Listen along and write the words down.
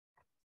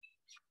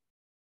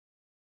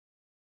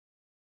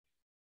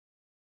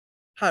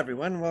Hi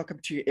everyone, welcome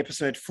to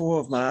episode 4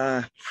 of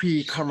my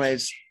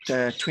pre-Comrades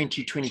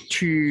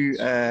 2022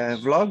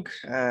 vlog,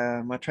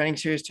 my training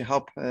series to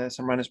help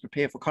some runners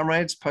prepare for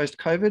Comrades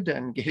post-COVID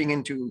and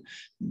getting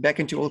back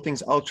into all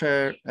things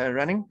ultra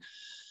running.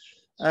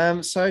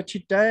 So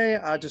today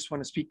I just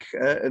want to speak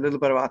a little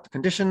bit about the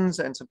conditions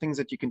and some things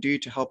that you can do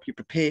to help you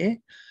prepare.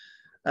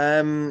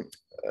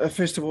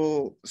 First of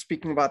all,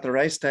 speaking about the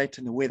race date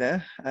and the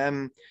weather.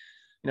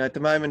 At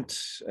the moment,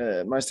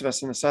 most of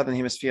us in the Southern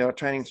Hemisphere are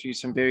training through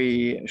some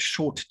very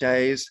short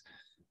days,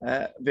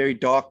 very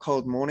dark,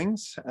 cold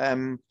mornings,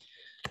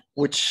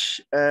 which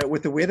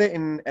with the weather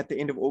at the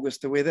end of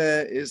August, the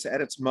weather is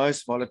at its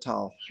most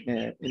volatile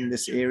in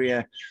this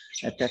area.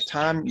 At that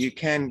time, you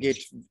can get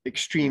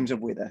extremes of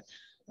weather.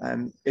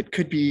 It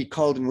could be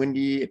cold and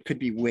windy, it could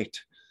be wet.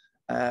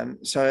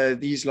 So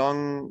these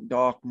long,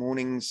 dark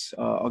mornings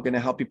are going to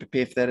help you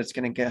prepare for that. It's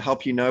going to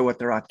help you know what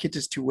the right kit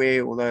is to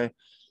wear, although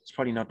it's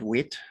probably not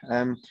wet.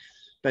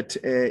 But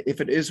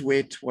if it is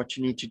wet, what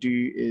you need to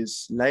do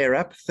is layer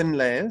up thin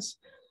layers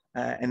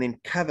and then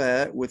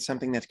cover with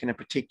something that's going to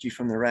protect you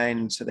from the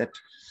rain so that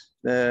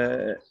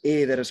the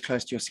air that is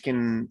close to your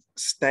skin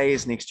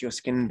stays next to your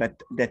skin, but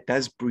that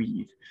does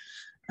breathe.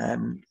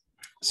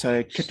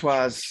 So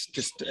kit-wise,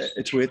 just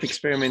it's worth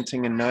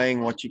experimenting and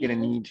knowing what you're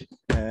going to need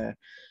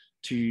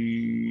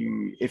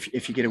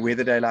if you get a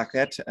weather day like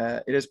that.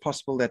 It is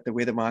possible that the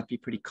weather might be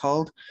pretty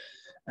cold.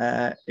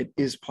 It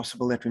is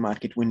possible that we might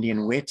get windy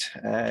and wet.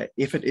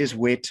 If it is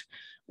wet,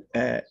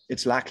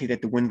 it's likely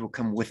that the wind will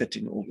come with it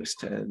in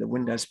August. The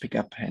wind does pick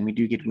up and we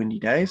do get windy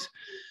days.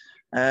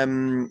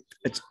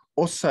 It's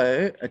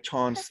also a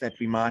chance that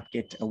we might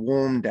get a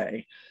warm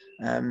day.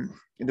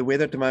 The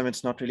weather at the moment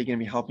is not really going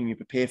to be helping you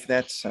prepare for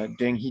that. So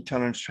doing heat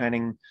tolerance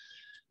training,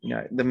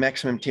 the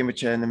maximum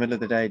temperature in the middle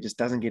of the day just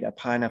doesn't get up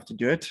high enough to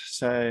do it.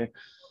 So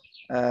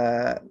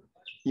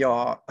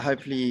yeah,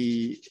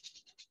 hopefully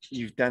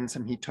you've done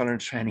some heat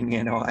tolerance training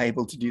and are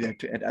able to do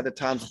that at other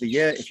times of the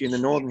year. If you're in the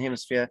Northern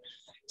Hemisphere,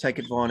 take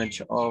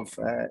advantage of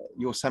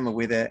your summer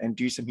weather and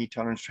do some heat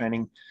tolerance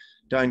training.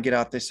 Don't get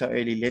out there so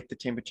early. Let the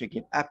temperature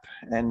get up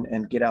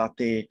and get out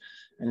there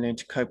and learn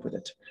to cope with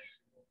it.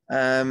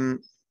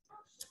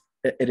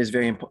 It is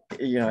very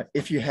important,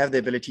 if you have the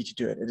ability to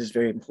do it, it is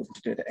very important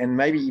to do it. And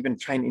maybe even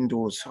train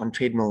indoors on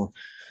treadmill,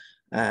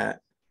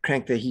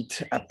 crank the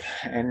heat up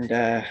and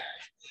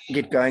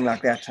get going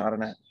like that. I don't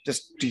know,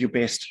 just do your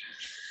best.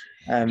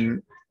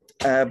 By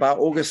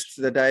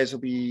August, the days will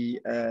be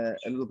a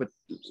little bit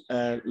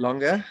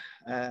longer,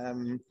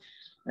 and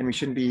we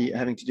shouldn't be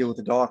having to deal with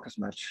the dark as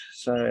much.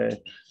 So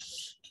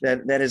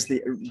that is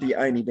the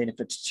only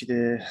benefit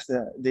to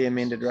the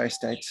amended race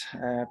date.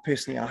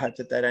 Personally, I hope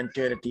that they don't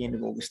do it at the end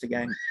of August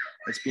again.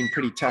 It's been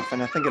pretty tough,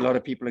 and I think a lot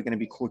of people are going to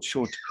be caught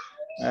short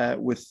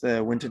with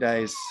winter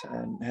days,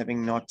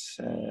 having not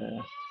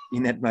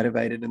been that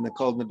motivated in the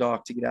cold and the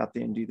dark to get out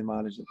there and do the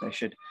mileage that they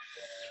should.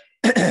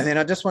 Then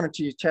I just wanted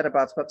to chat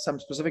about some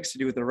specifics to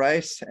do with the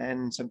race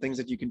and some things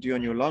that you can do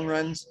on your long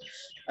runs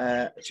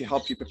to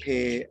help you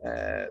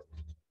prepare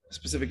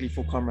specifically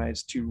for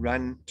Comrades to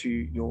run to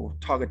your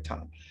target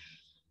time.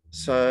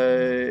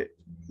 So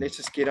let's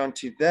just get on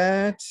to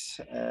that.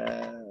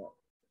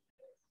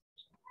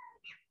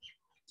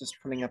 Just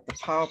pulling up the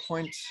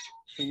PowerPoint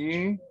for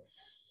you.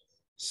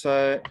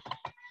 So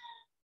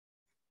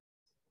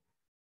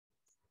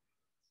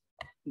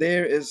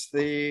there is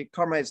the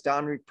Comrades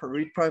down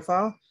route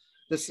profile.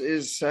 This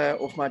is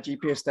off my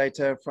GPS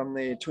data from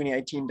the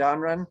 2018 down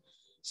run.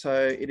 So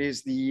it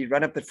is the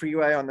run up the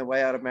freeway on the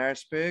way out of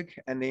Maritzburg,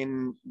 and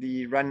then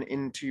the run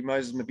into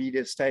Moses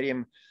Mabhida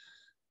Stadium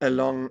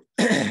along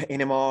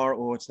NMR,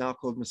 or it's now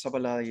called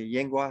Masabala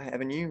Yengwa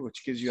Avenue,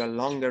 which gives you a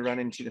longer run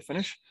into the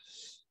finish.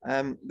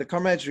 The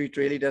Comrades route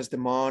really does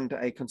demand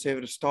a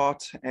conservative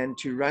start, and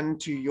to run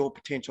to your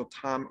potential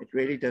time, it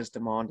really does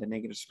demand a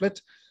negative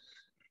split.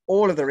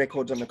 All of the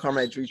records on the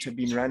Comrades route have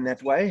been run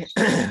that way,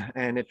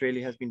 and it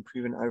really has been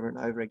proven over and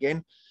over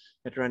again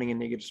that running a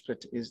negative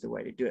split is the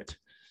way to do it.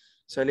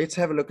 So let's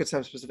have a look at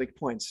some specific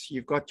points.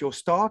 You've got your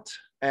start,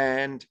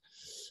 and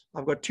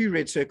I've got two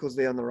red circles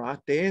there on the right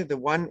there. The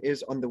one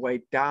is on the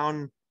way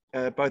down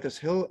Bothas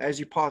Hill. As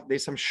you pass,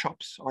 there's some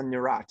shops on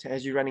your right.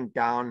 As you're running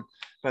down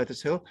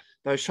Bothas Hill,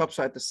 those shops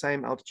are at the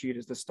same altitude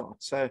as the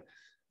start. So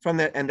from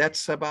that, and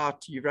that's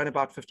you run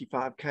about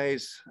 55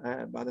 Ks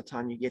by the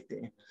time you get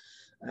there.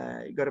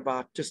 You've got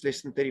about just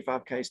less than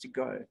 35 Ks to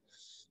go.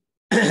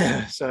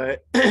 So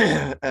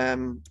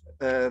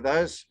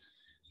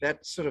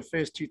that sort of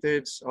first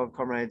 2/3 of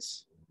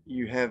Comrades,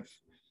 you have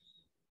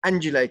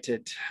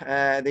undulated.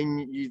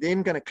 Then you're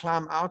then going to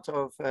climb out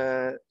of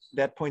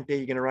that point there.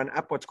 You're going to run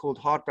up what's called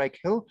Heartbreak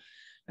Hill,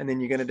 and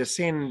then you're going to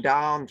descend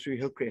down through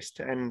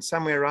Hillcrest, and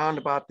somewhere around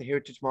about the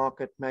Heritage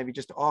Market, maybe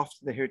just after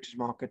the Heritage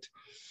Market,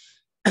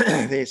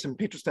 there's some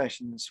petrol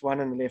stations, one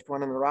on the left,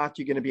 one on the right.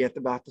 You're going to be at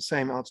about the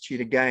same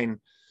altitude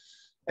again.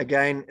 At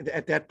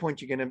that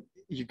point, you're going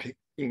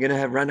to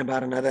have run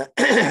about another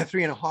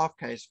 3.5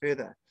 Ks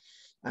further.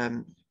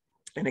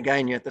 And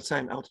again, you're at the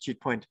same altitude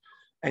point.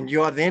 And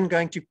you are then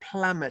going to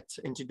plummet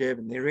into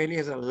Durban. There really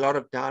is a lot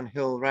of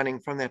downhill running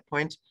from that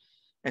point.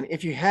 And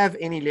if you have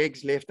any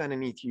legs left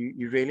underneath you,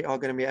 you really are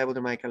going to be able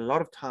to make a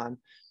lot of time.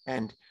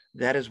 And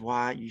that is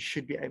why you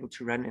should be able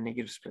to run a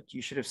negative split.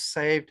 You should have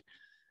saved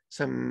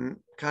some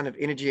kind of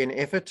energy and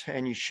effort,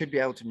 and you should be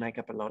able to make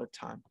up a lot of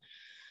time.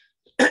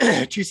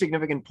 Two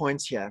significant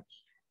points here.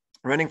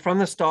 Running from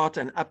the start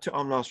and up to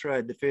Armlast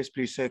Road, the first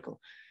blue circle,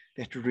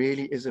 that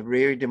really is a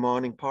very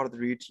demanding part of the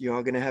route. You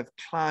are going to have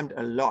climbed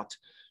a lot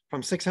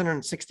from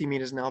 660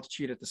 meters in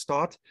altitude at the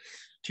start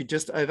to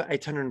just over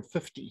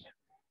 850.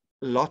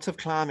 Lots of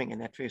climbing in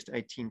that first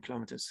 18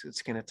 kilometers.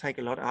 It's going to take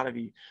a lot out of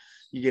you.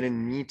 You're going to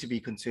need to be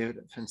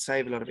conservative and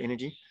save a lot of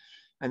energy.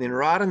 And then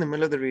right in the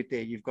middle of the route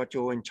there, you've got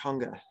your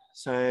Nchonga.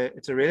 So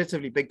it's a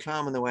relatively big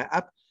climb on the way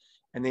up.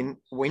 And then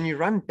when you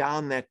run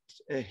down that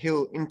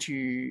hill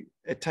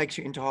it takes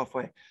you into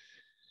halfway.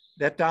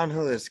 That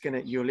downhill is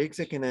your legs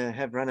are going to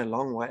have run a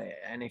long way.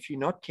 And if you're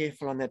not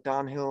careful on that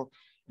downhill,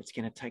 it's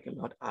going to take a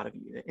lot out of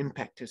you. The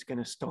impact is going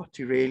to start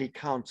to really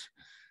count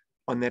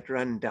on that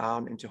run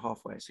down into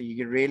halfway. So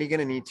you're really going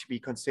to need to be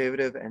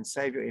conservative and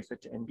save your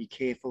effort and be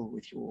careful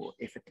with your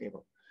effort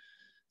level.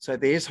 So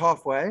there's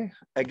halfway.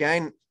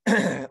 Again,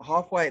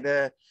 halfway,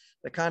 the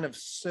kind of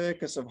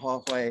circus of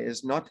halfway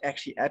is not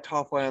actually at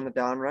halfway on the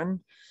down run.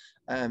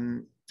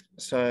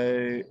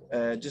 So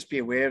just be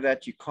aware of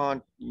that. You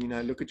can't,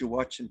 look at your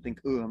watch and think,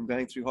 oh, I'm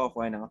going through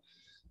halfway now.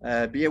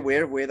 Be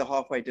aware of where the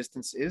halfway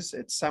distance is.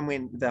 It's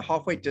somewhere, the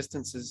halfway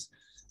distance is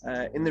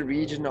in the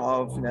region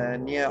of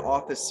near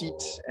Arthur's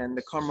Seat and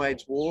the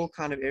Comrades Wall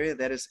kind of area.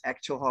 That is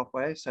actual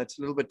halfway. So it's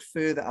a little bit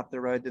further up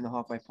the road than the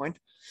halfway point.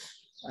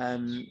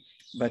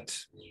 But,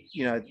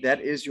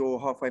 that is your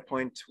halfway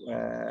point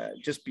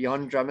just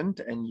beyond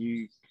Drummond, and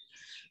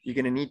you're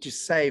going to need to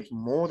save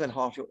more than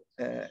half your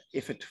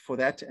effort for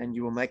that, and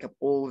you will make up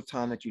all the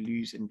time that you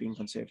lose in being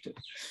conservative.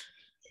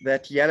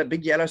 That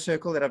big yellow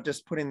circle that I've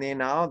just put in there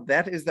now,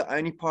 that is the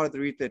only part of the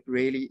route that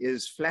really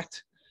is flat.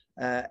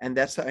 And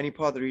that's the only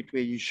part of the route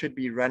where you should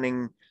be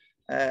running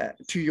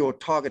to your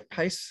target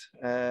pace,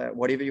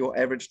 whatever your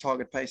average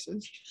target pace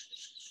is.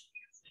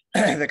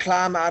 The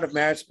climb out of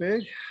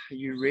Maritzburg,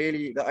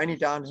 the only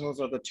downhills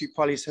are the two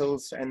Polly's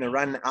Hills and the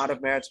run out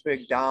of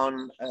Maritzburg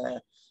down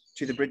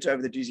to the bridge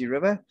over the Doozy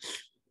River.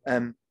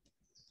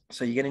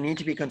 So you're going to need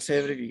to be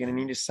conservative. You're going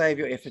to need to save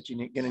your effort.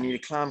 You're going to need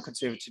to climb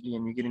conservatively,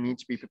 and you're going to need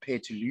to be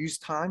prepared to lose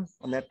time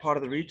on that part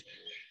of the route.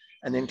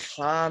 And then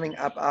climbing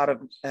up out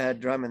of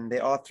Drummond,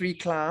 there are 3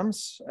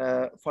 climbs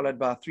followed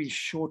by 3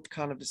 short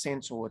kind of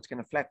descents, or it's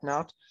going to flatten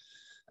out.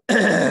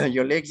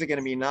 Your legs are going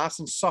to be nice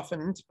and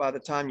softened by the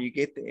time you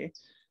get there.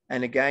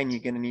 And again, you're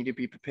going to need to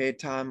be prepared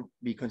time,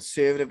 be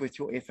conservative with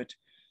your effort.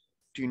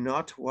 Do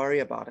not worry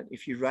about it.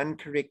 If you run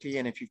correctly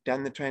and if you've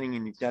done the training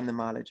and you've done the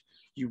mileage,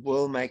 you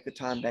will make the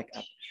time back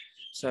up.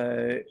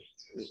 So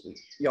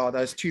yeah,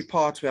 those 2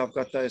 parts where I've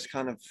got those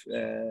kind of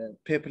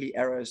purpley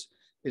arrows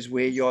is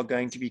where you're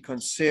going to be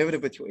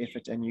conservative with your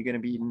effort, and you're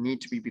going to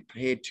need to be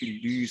prepared to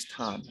lose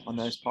time on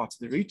those parts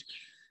of the route.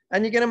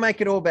 And you're going to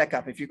make it all back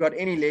up. If you've got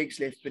any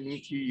legs left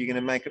beneath you, you're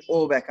going to make it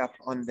all back up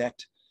on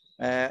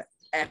that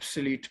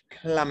absolute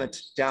plummet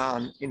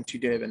down into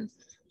Durban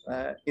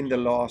in the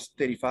last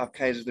 35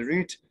 Ks of the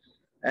route.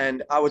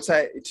 And I would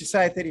say, to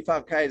say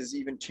 35 Ks is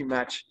even too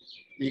much.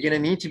 You're going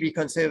to need to be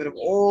conservative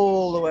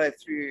all the way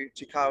through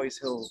to Cowie's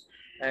Hill.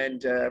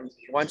 And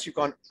once you've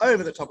gone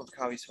over the top of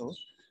Cowie's Hill,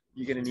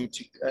 you're going to need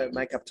to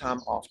make up time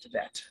after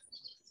that.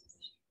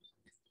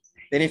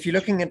 Then if you're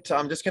looking at,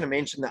 I'm just going to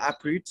mention the up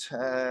route.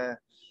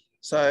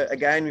 So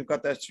again, we've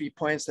got those 3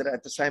 points that are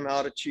at the same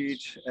altitude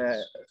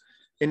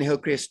in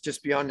Hillcrest,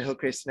 just beyond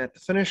Hillcrest and at the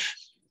finish.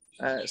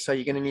 So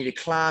you're going to need to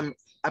climb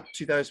up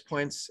to those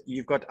points.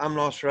 You've got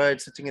Armlast Road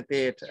sitting at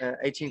there at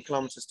 18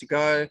 kilometers to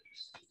go.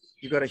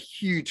 You've got a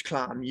huge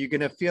climb. You're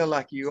going to feel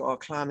like you are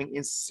climbing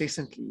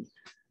incessantly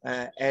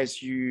as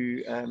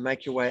you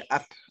make your way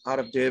up out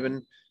of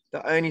Durban.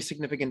 The only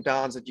significant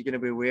downs that you're going to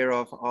be aware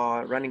of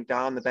are running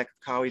down the back of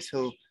Cowie's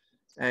Hill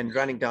and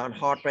running down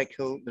Heartbreak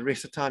Hill. The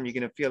rest of the time, you're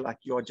going to feel like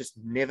you're just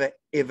never,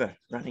 ever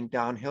running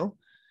downhill.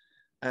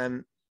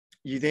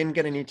 You're then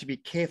going to need to be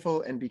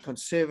careful and be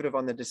conservative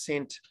on the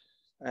descent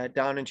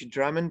down into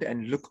Drummond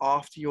and look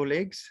after your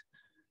legs.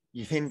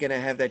 You're then going to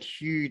have that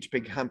huge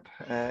big hump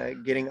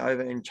getting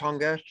over in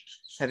Nchonga,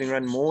 having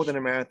run more than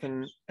a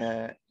marathon.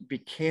 Be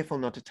careful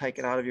not to take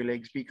it out of your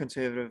legs. Be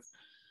conservative.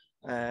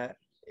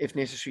 If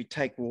necessary,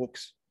 take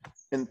walks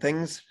and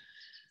things.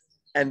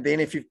 And then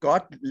if you've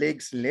got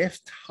legs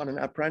left on an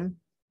up run,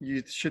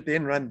 you should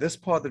then run this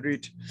part of the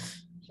route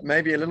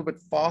maybe a little bit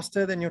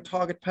faster than your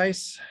target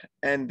pace,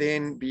 and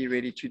then be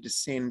ready to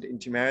descend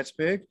into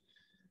Maritzburg.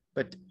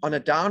 But on a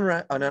down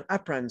run, on an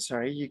up run,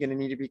 sorry, you're going to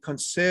need to be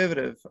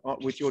conservative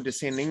with your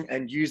descending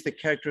and use the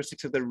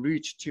characteristics of the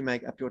route to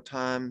make up your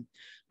time,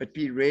 but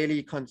be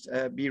really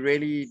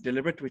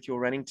deliberate with your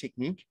running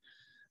technique.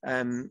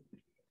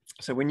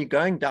 So when you're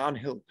going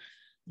downhill,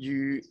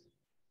 you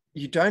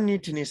don't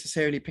need to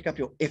necessarily pick up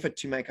your effort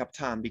to make up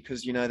time,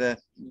 because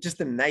just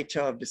the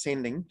nature of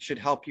descending should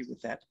help you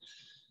with that.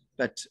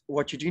 But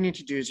what you do need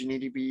to do is you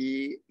need to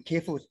be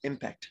careful with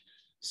impact.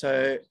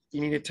 So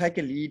you need to take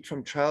a lead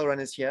from trail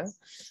runners here.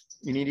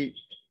 You need to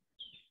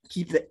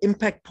keep the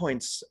impact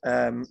points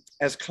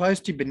as close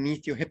to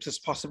beneath your hips as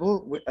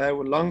possible. With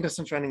long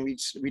distance running,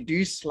 we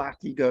do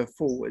slightly go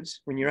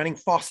forwards. When you're running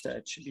faster,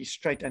 it should be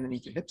straight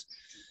underneath your hips.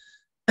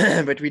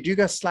 But we do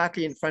go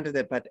slightly in front of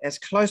that, but as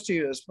close to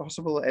you as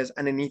possible, as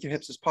underneath your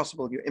hips as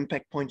possible. Your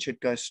impact point should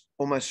go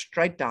almost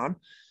straight down,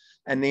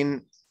 and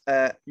then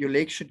your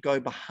legs should go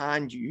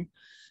behind you.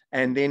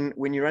 And then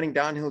when you're running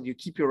downhill, you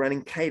keep your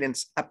running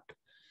cadence up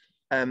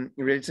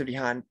relatively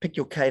high, and pick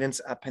your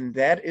cadence up. And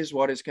that is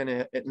what is going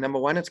to, number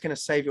one, it's going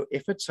to save your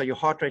effort. So your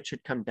heart rate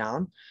should come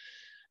down,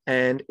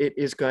 and it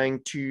is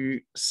going to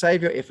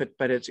save your effort,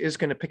 but it is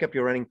going to pick up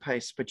your running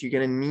pace. But you're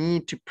going to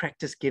need to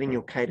practice getting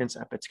your cadence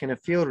up. It's going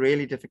to feel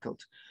really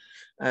difficult.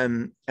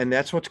 And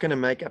that's what's going to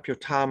make up your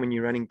time when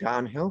you're running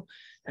downhill.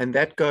 And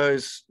that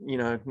goes, you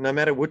know, no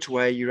matter which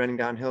way you're running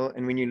downhill.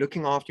 And when you're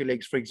looking after your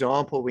legs, for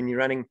example, when you're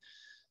running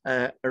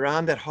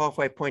around that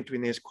halfway point,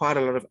 when there's quite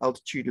a lot of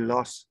altitude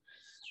loss,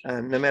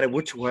 no matter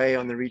which way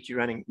on the route you're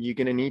running, you're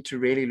going to need to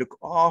really look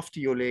after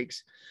your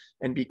legs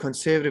and be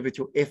conservative with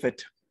your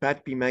effort,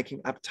 but be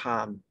making up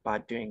time by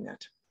doing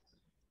that.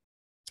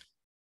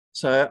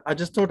 So I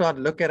just thought I'd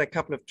look at a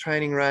couple of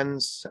training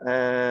runs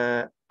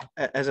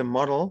as a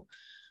model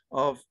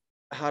of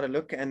how to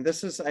look. And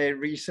this is a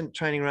recent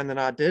training run that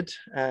I did.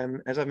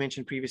 As I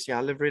mentioned previously,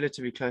 I live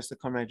relatively close to the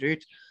Comrades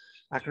route.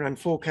 I can run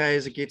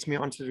 4Ks. It gets me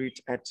onto the route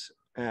at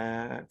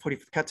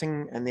 40th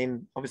cutting, and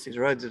then obviously the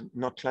roads are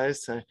not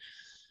closed, so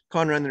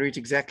can't run the route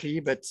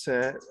exactly, but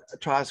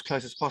try as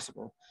close as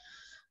possible.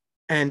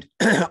 And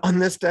on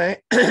this day,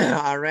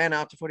 I ran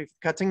out to 40th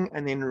cutting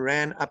and then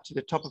ran up to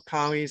the top of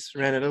Cowies,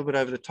 ran a little bit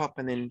over the top,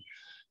 and then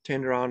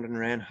turned around and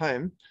ran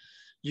home.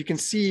 You can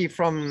see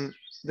from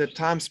the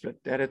time split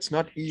that it's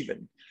not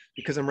even,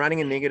 because I'm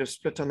running a negative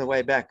split on the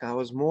way back. I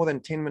was more than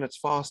 10 minutes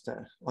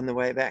faster on the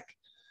way back.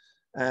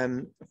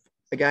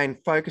 Again,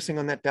 focusing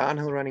on that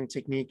downhill running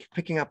technique,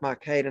 picking up my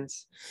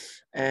cadence,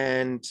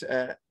 and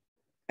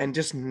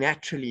just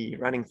naturally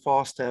running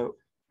faster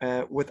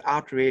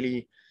without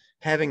really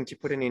having to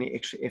put in any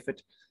extra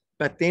effort.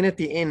 But then at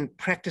the end,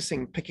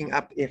 practicing picking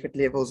up effort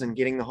levels and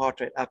getting the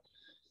heart rate up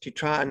to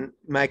try and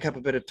make up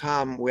a bit of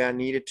time where I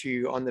needed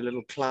to on the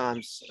little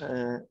climbs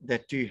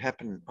that do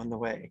happen on the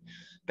way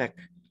back.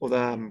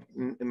 Although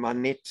my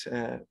net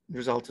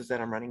result is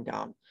that I'm running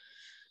down.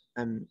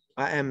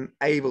 I am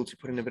able to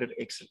put in a bit of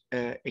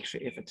extra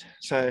effort.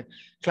 So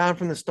climb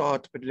from the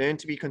start, but learn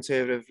to be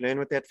conservative, learn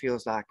what that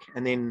feels like,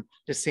 and then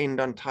descend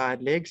on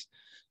tired legs.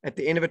 At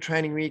the end of a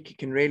training week, you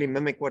can really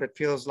mimic what it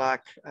feels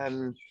like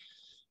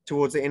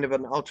towards the end of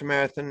an ultra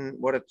marathon,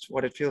 what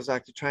it feels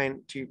like to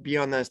train, to be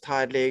on those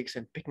tired legs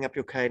and picking up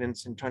your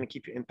cadence and trying to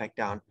keep your impact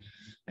down,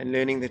 and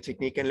learning the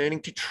technique and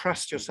learning to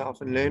trust yourself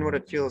and learn what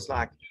it feels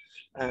like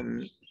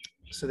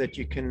so that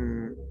you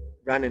can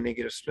run a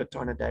negative split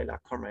on a day like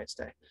Comrades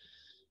Day.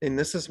 Then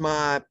this is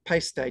my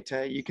pace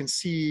data. You can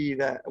see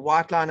the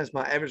white line is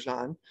my average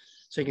line.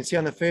 So you can see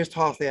on the first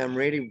half there, I'm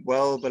really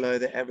well below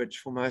the average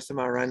for most of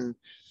my run,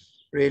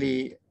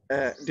 really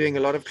doing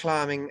a lot of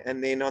climbing.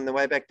 And then on the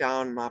way back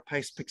down, my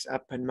pace picks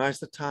up, and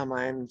most of the time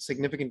I am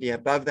significantly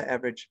above the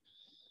average,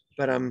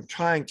 but I'm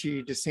trying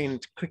to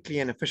descend quickly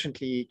and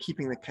efficiently,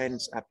 keeping the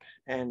cadence up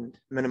and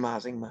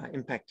minimizing my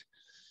impact,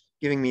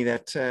 giving me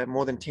that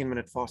more than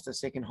 10-minute faster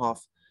second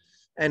half.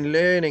 And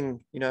learning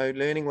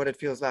what it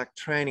feels like,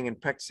 training and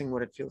practicing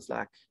what it feels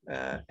like,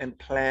 and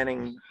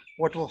planning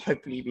what will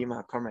hopefully be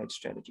my Comrades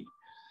strategy,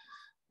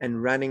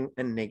 and running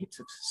a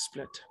negative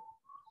split.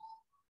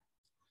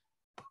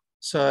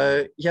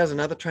 So here's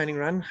another training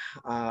run.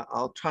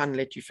 I'll try and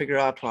let you figure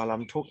out while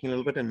I'm talking a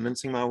little bit and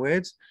mincing my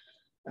words.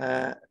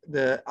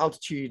 The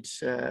altitude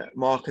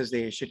markers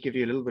there should give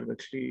you a little bit of a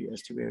clue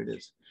as to where it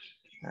is,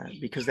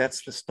 because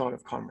that's the start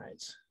of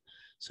Comrades.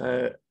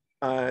 So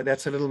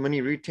that's a little mini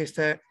route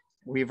tester.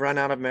 We've run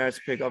out of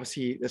Maritzburg.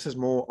 Obviously, this is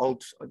more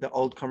the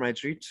old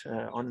Comrades route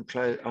on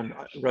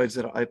roads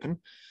that are open.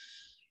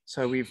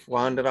 So we've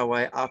winded our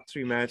way out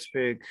through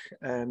Maritzburg,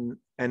 and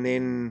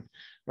then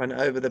run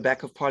over the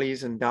back of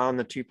Polly's and down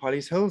the 2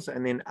 Polly's hills,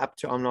 and then up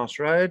to Omnas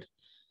Road,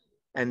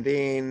 and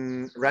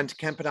then run to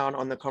Camperdown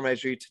on the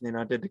Comrades route. And then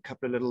I did a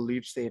couple of little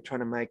loops there, trying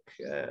to make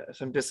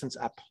some distance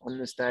up on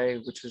this day,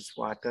 which is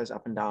why it goes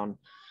up and down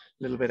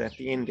a little bit at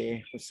the end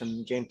there with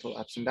some gentle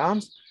ups and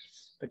downs.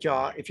 But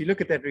yeah, if you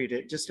look at that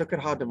route, just look at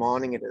how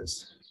demanding it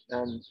is.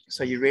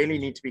 So you really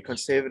need to be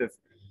conservative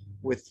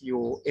with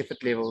your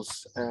effort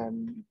levels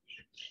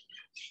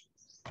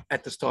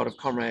at the start of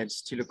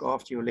Comrades to look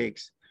after your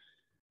legs.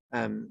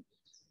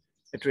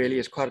 It really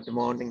is quite a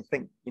demanding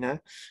thing, you know.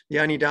 The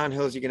only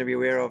downhills you're going to be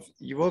aware of,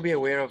 you will be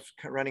aware of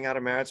running out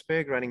of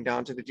Maritzburg, running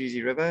down to the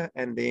Doozy River,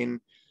 and then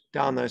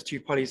down those 2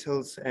 Polly's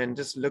hills, and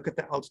just look at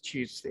the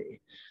altitudes there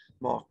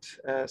marked.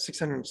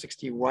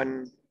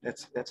 661,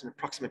 that's an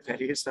approximate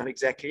value, it's not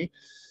exactly.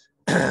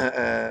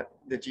 The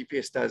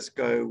GPS does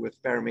go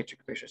with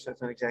barometric pressure, so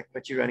it's not exact,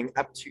 but you're running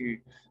up to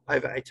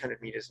over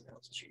 800 meters in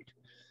altitude.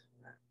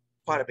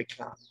 quite a big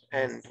climb.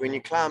 And when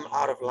you climb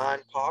out of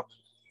Lion Park,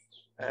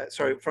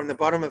 sorry, from the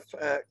bottom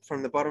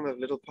of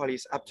Little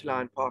Polly's up to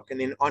Lion Park, and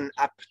then on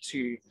up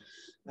to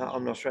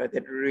Omnos Road,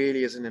 that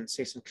really is an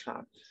incessant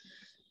climb.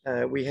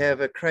 We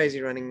have a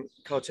crazy running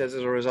culture as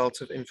a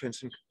result of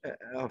influence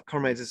of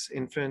Comrades'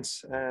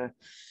 influence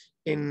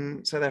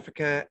in South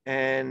Africa,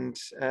 and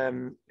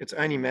it's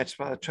only matched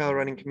by the trail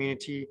running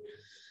community.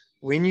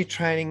 When you're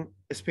training,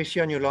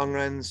 especially on your long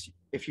runs,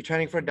 if you're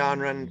training for a down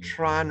run,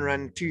 try and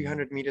run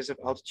 200 meters of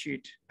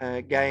altitude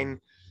gain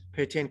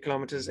per 10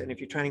 kilometers. And if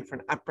you're training for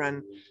an up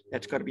run,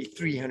 that's got to be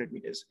 300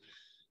 meters.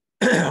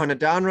 On a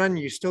down run,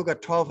 you still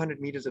got 1,200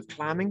 meters of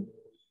climbing.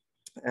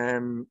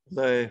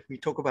 Though we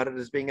talk about it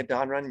as being a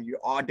down run, you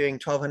are doing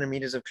 1,200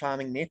 meters of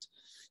climbing net.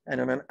 And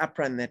on an up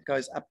run, that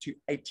goes up to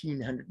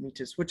 1,800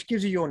 meters, which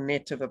gives you your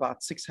net of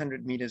about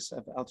 600 meters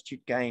of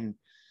altitude gain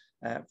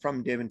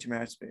from Durban to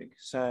Maritzburg.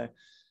 So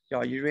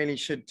yeah, you really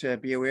should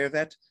be aware of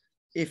that.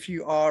 If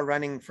you are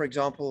running, for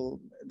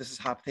example, this is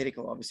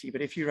hypothetical, obviously,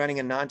 but if you're running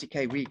a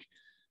 90K week,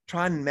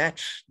 try and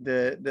match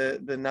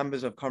the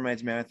numbers of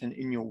Comrades Marathon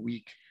in your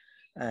week.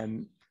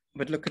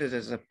 But look at it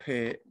as a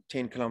per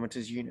 10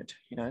 kilometers unit,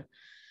 you know.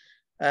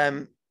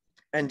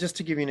 And just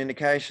to give you an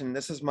indication,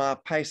 this is my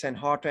pace and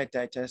heart rate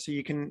data. So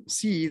you can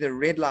see the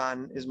red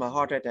line is my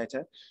heart rate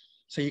data.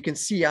 So you can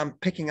see I'm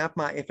picking up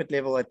my effort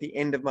level at the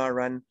end of my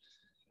run,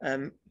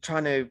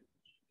 trying to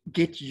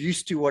get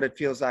used to what it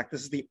feels like.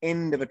 This is the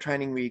end of a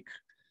training week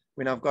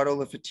when I've got all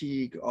the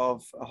fatigue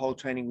of a whole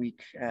training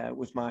week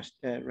with my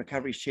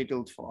recovery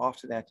scheduled for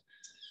after that.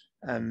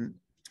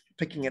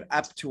 Picking it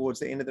up towards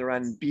the end of the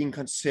run, being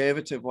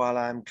conservative while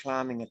I'm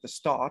climbing at the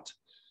start.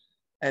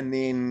 And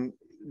then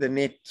the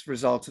net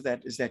result of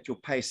that is that your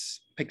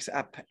pace picks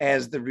up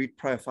as the route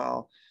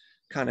profile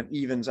kind of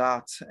evens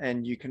out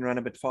and you can run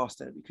a bit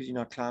faster because you're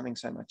not climbing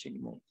so much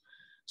anymore.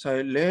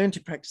 So learn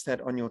to practice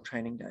that on your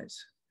training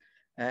days.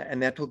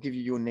 And that will give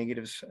you your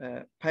negative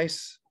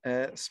pace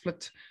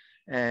split.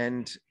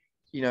 And,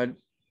 you know,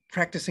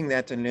 practicing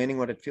that and learning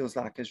what it feels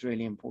like is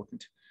really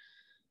important.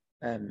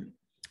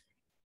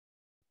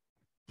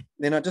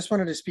 Then I just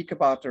wanted to speak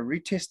about a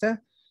route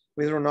tester,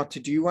 whether or not to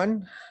do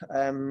one.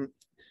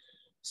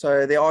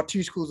 So there are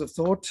two schools of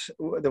thought.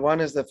 The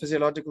one is the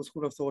physiological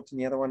school of thought and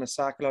the other one is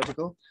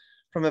psychological.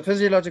 From a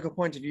physiological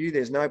point of view,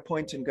 there's no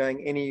point in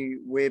going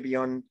anywhere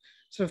beyond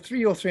sort of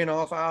 3 or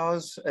 3.5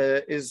 hours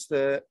is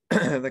the,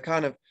 the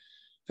kind of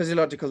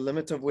physiological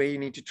limit of where you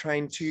need to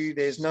train to.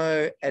 There's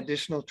no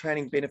additional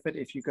training benefit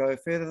if you go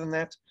further than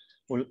that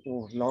or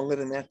longer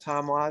than that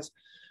time-wise.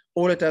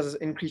 All it does is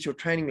increase your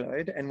training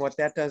load, and what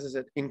that does is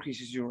it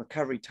increases your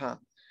recovery time.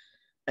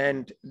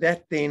 And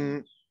that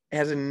then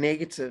has a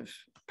negative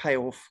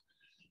payoff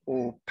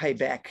or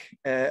payback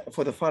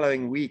for the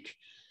following week.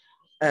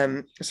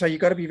 So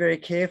you've got to be very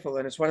careful,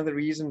 and it's one of the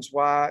reasons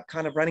why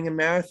kind of running a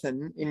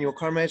marathon in your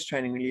Comrades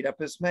training lead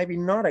up is maybe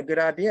not a good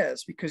idea.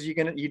 It's because you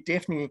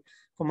definitely,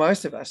 for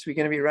most of us, we're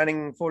going to be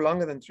running for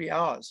longer than 3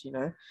 hours, you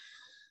know.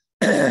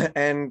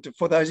 And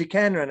for those who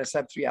can run a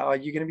sub 3 hour,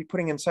 you're going to be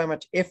putting in so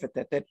much effort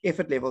that that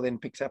effort level then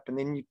picks up, and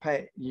then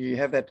you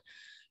have that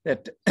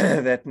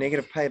that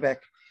negative payback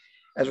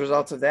as a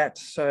result of that.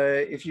 So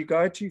if you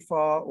go too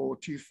far or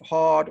too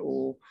hard,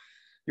 or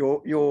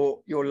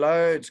your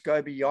loads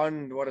go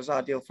beyond what is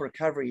ideal for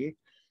recovery,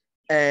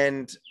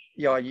 and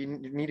yeah, you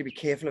need to be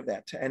careful of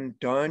that, and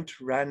don't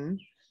run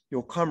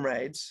your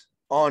Comrades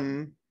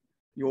on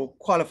your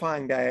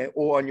qualifying day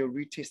or on your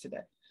route tester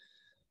day.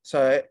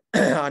 So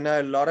I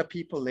know a lot of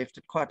people left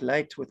it quite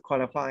late with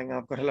qualifying.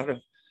 I've got a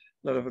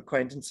lot of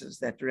acquaintances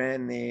that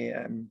ran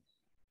their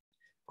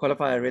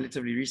qualifier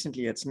relatively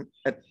recently.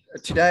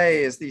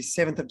 Today is the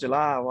 7th of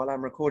July while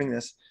I'm recording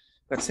this.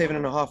 Got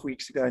 7.5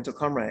 weeks to go until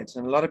Comrades,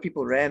 and a lot of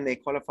people ran their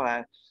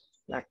qualifier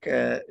like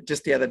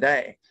just the other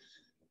day.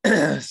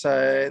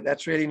 So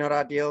that's really not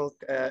ideal.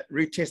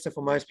 Route tester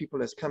for most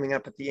people is coming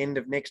up at the end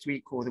of next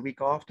week or the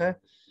week after.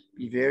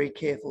 Be very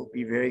careful,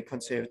 be very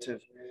conservative.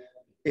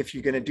 If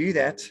you're going to do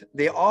that,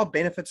 there are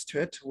benefits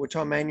to it, which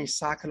are mainly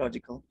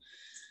psychological.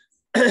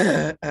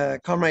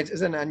 Comrades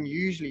is an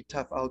unusually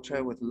tough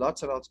ultra with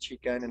lots of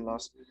altitude gain and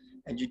loss,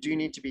 and you do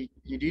need to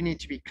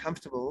be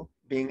comfortable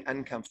being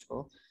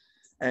uncomfortable.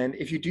 And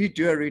if you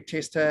do a route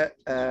tester,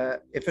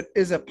 if it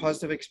is a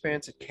positive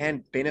experience, it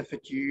can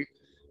benefit you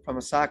from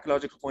a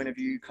psychological point of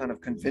view, kind of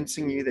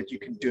convincing you that you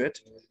can do it.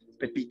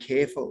 But be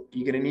careful.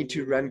 You're going to need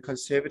to run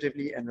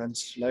conservatively and run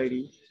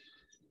slowly.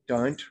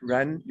 Don't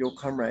run your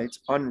Comrades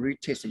on route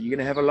tester. You're going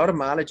to have a lot of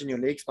mileage in your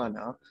legs by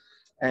now,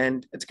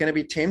 and it's going to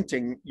be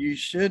tempting. You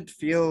should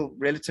feel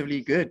relatively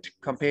good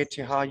compared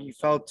to how you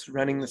felt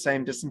running the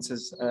same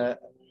distances a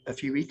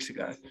few weeks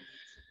ago.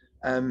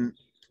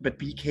 But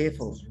be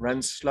careful,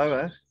 run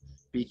slower,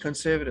 be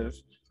conservative,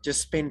 just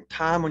spend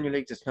time on your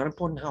legs. It's not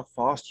important how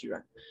fast you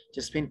run.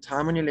 Just spend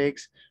time on your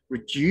legs,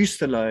 reduce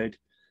the load,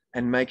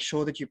 and make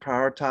sure that you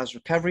prioritize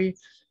recovery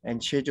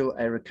and schedule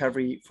a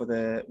recovery for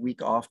the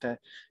week after.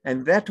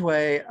 And that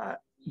way,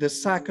 the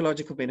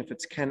psychological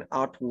benefits can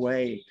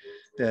outweigh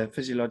the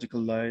physiological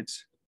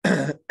loads.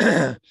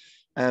 By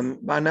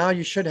now,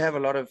 you should have a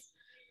lot of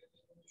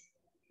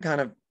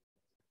kind of,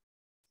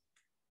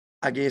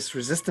 I guess,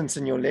 resistance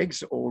in your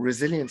legs or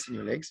resilience in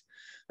your legs.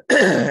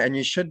 And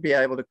you should be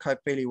able to cope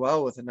fairly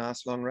well with a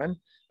nice long run,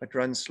 but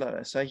run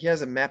slower. So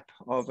here's a map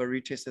of a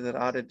route tester that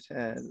I did.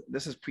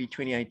 This is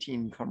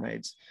pre-2018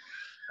 Comrades.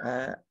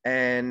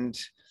 And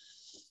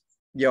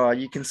yeah,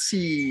 you can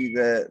see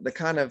the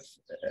kind of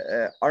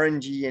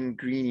orangey and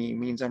greeny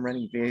means I'm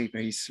running very,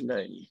 very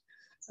slowly.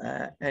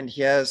 And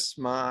here's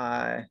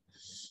my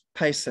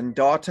pace and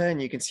data,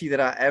 and you can see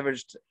that I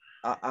averaged,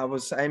 I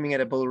was aiming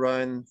at a Bull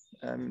Roan,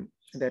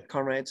 that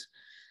Comrades,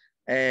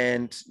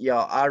 and yeah,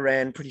 I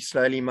ran pretty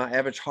slowly. My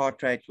average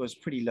heart rate was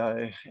pretty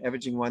low,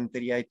 averaging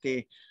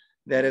 138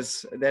 there.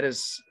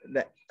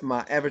 That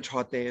my average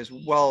heart there is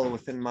well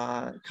within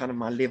my kind of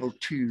my level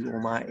 2 or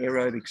my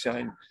aerobic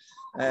zone,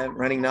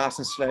 running nice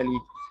and slowly.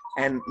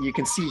 And you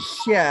can see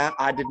here,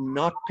 I did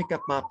not pick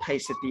up my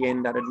pace at the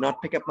end. I did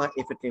not pick up my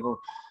effort level.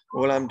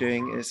 All I'm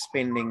doing is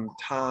spending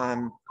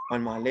time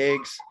on my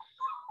legs,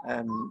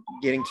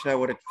 getting to know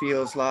what it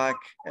feels like.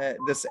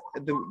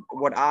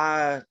 What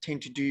I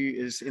tend to do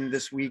is in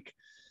this week,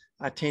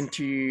 I tend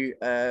to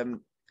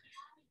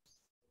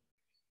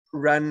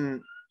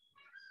run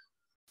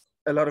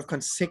a lot of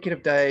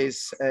consecutive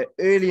days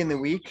early in the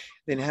week,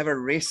 then have a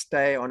rest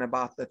day on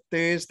about the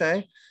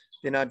Thursday.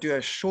 Then I do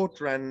a short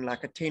run,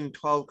 like a 10,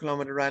 12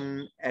 kilometer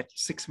run at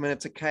 6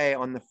 minutes a K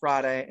on the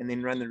Friday, and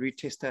then run the route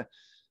tester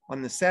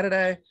on the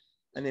Saturday,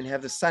 and then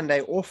have the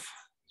Sunday off,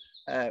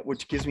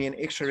 which gives me an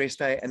extra rest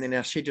day. And then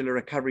I schedule a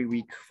recovery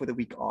week for the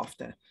week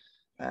after,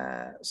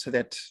 so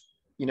that,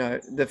 you know,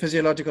 the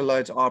physiological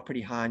loads are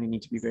pretty high and you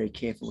need to be very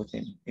careful with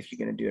them if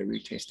you're going to do a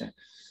route tester.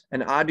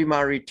 And I do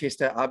my route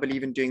tester, I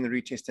believe in doing the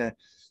route tester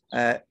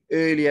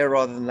earlier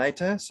rather than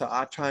later. So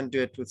I try and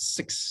do it with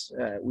 6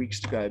 weeks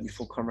to go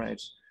before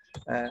Comrades.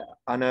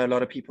 I know a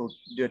lot of people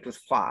do it with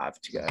 5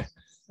 to go,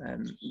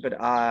 but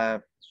I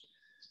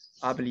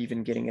believe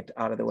in getting it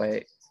out of the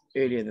way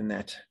earlier than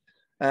that.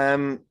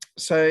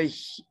 So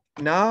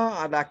now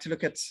I'd like to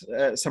look at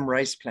some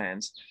race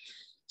plans.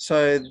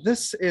 So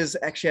this is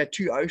actually at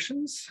 2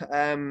 Oceans.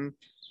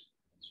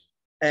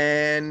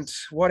 And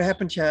what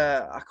happened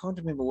here, I can't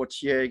remember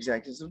what year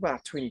exactly. It was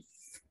about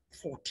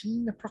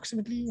 2014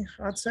 approximately,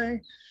 I'd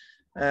say,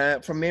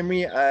 from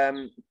memory.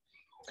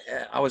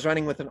 I was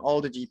running with an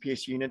older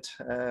GPS unit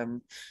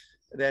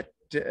that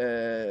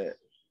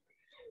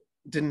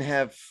didn't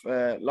have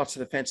lots of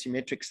the fancy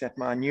metrics that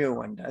my newer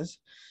one does.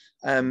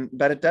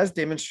 But it does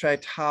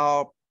demonstrate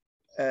how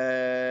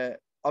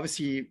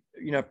obviously,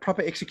 you know,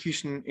 proper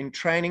execution in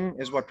training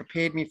is what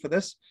prepared me for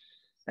this.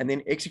 And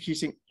then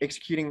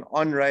executing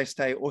on race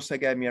day also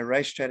gave me a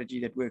race strategy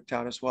that worked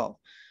out as well.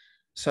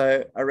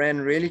 So I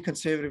ran really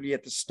conservatively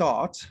at the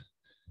start.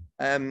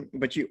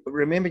 But you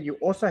remember, you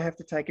also have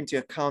to take into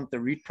account the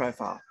route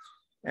profile.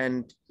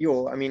 And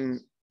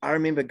I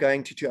remember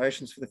going to 2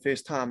 Oceans for the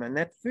first time, and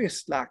that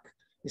first,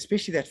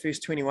 especially that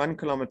first 21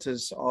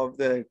 kilometers of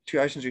the 2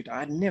 Oceans route,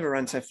 I'd never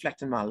run so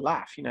flat in my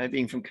life, you know,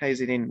 being from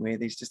KZN where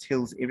there's just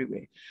hills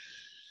everywhere.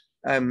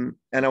 And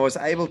I was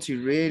able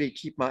to really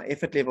keep my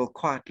effort level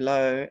quite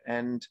low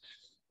and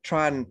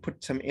try and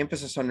put some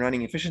emphasis on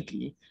running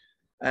efficiently.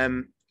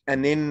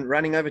 And then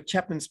running over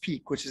Chapman's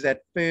Peak, which is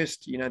that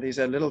first, you know, there's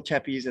a little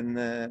chappies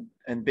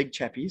and big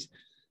chappies.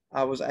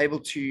 I was able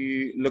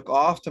to look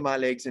after my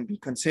legs and be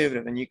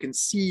conservative. And you can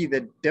see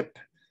the dip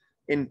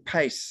in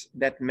pace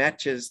that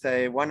matches,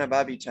 they one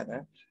above each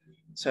other.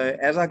 So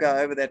as I go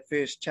over that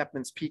first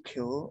Chapman's Peak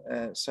hill,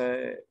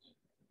 so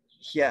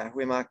here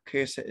where my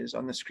cursor is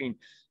on the screen,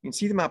 you can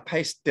see that my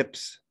pace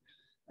dips.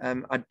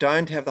 I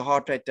don't have the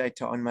heart rate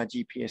data on my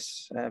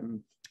GPS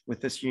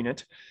with this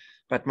unit,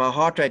 but my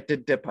heart rate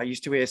did dip. I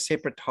used to wear a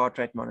separate heart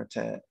rate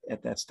monitor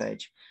at that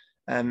stage.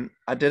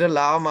 I did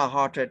allow my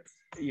heart rate,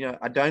 you know,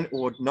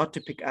 not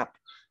to pick up,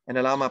 and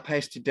allow my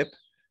pace to dip,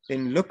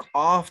 then look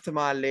after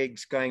my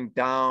legs going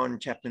down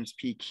Chapman's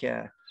Peak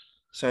here.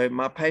 So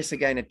my pace,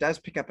 again, it does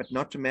pick up, but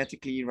not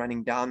dramatically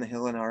running down the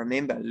hill. And I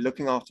remember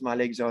looking after my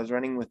legs. I was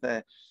running with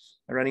a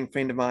running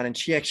friend of mine, and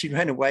she actually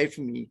ran away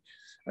from me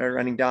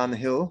running down the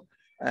hill.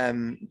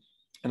 And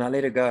I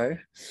let her go,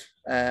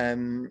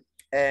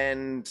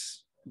 and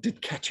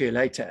did catch her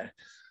later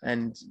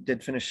and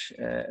did finish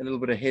a little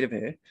bit ahead of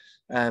her.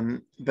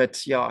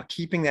 But yeah,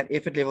 keeping that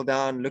effort level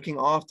down, looking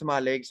after my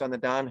legs on the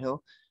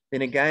downhill,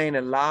 then again,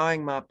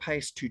 allowing my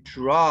pace to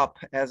drop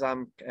as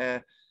I'm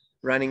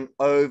running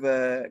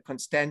over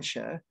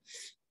Constantia.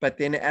 But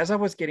then as I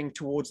was getting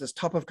towards this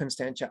top of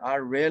Constantia, I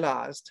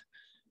realized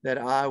that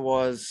I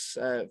was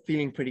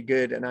feeling pretty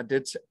good, and I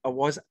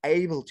was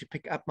able to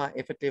pick up my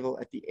effort level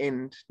at the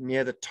end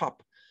near the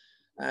top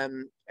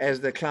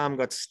as the climb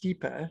got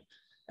steeper.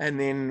 And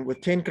then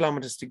with 10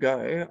 kilometers to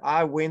go,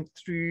 I went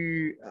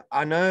through,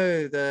 I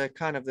know the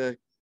kind of the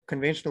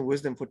conventional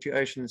wisdom for 2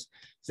 Oceans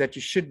is that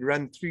you should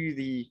run through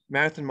the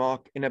marathon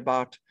mark in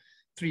about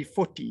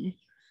 3:40.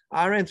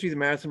 I ran through the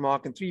marathon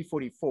mark in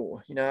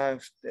 3:44. You know,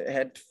 I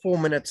had 4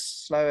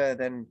 minutes slower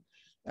than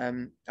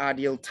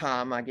ideal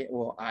time,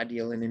 or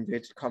ideal in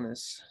inverted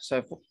commas.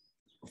 So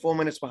 4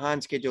 minutes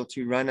behind schedule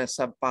to run a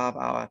sub 5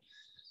 hour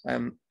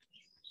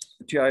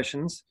 2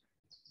 Oceans.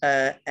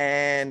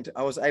 And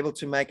I was able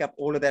to make up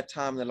all of that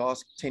time in the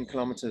last 10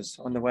 kilometers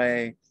on the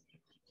way,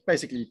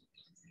 basically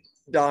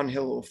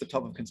downhill off the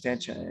top of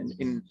Constantia and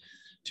in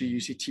to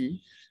UCT.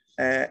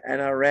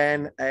 And I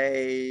ran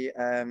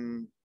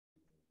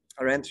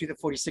through the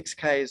 46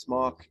 Ks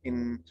mark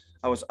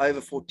I was over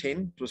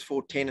 4:10. It was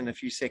 4:10 and a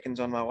few seconds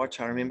on my watch,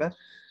 I remember.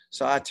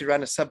 So I had to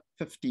run a sub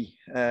 50,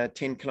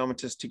 10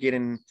 kilometers to get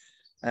in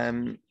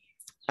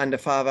under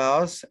 5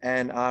 hours.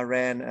 And I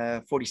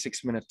ran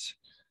 46 minutes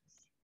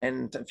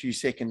and a few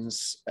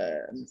seconds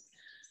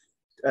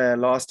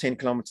last 10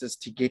 kilometers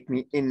to get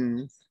me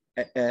in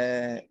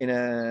a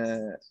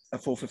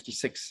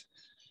 4:56.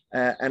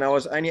 And I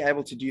was only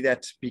able to do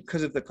that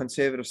because of the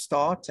conservative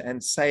start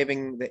and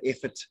saving the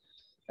effort.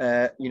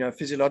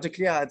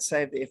 Physiologically, I had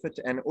saved the effort,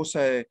 and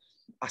also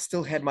I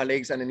still had my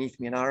legs underneath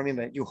me. And I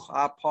remember,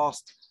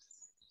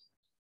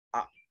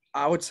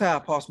 I would say I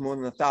passed more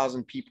than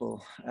 1,000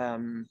 people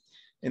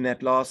in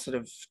that last sort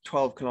of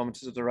 12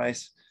 kilometers of the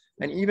race.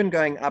 And even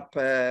going up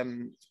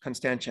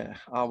Constantia,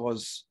 I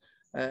was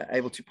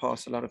able to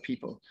pass a lot of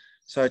people.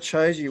 So it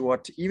shows you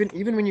what,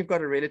 even when you've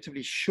got a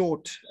relatively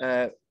short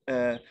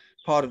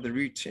part of the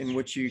route in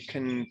which you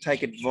can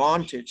take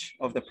advantage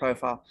of the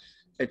profile,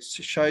 it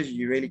shows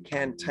you really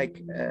can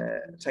take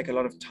a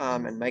lot of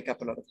time and make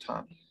up a lot of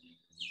time.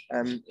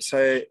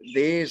 So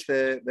there's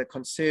the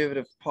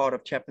conservative part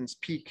of Chapman's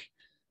Peak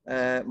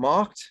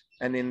marked,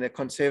 and then the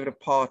conservative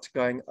part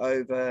going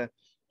over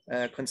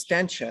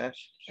Constantia,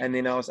 and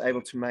then I was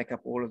able to make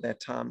up all of that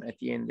time at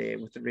the end there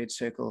with the red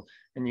circle.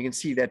 And you can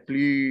see that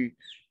blue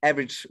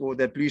average, or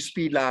the blue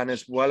speed line,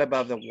 is well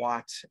above the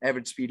white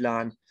average speed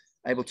line,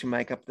 able to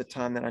make up the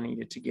time that I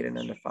needed to get in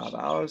under 5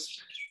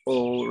 hours,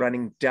 or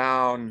running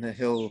down the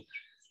hill.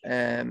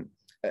 And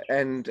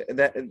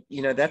that,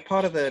 that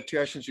part of the Two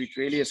Oceans route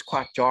really is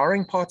quite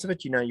jarring parts of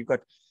it. You've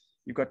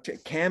got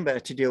camber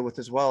to deal with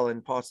as well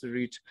in parts of the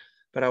route,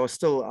 but I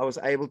was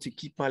able to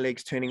keep my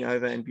legs turning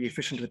over and be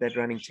efficient with that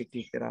running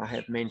technique that I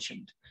have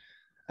mentioned.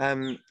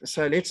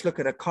 So let's look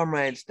at a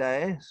Comrades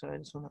day. So I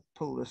just want to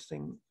pull this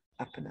thing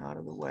up and out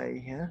of the way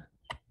here.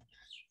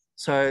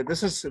 So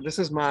this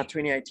is my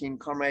 2018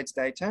 Comrades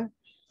data.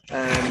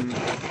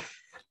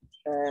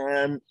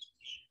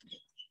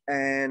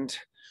 And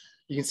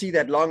you can see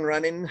that long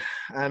running.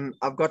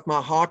 I've got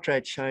my heart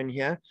rate shown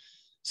here.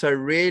 So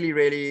really,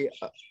 really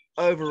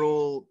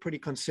overall pretty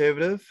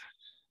conservative.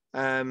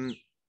 And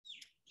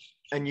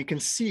you can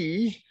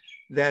see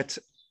that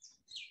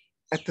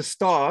at the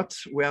start,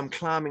 where I'm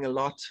climbing a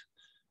lot,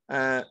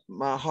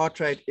 my heart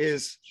rate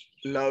is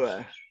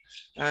lower.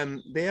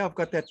 There I've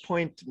got that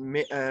point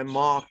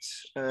marked.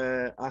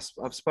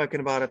 I've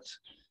spoken about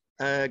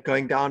it,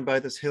 going down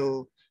Bothas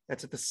Hill.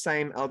 That's at the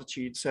same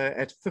altitude. So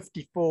at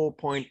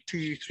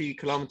 54.23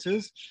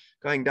 kilometers,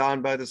 going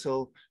down Bothas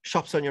Hill,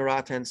 shops on your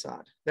right-hand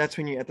side. That's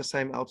when you're at the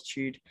same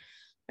altitude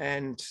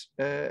and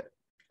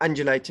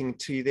undulating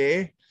to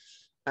there.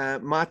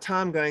 My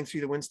time going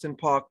through the Winston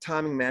Park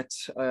timing mat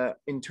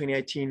in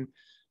 2018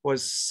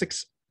 was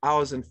 6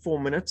 hours and 4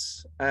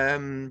 minutes.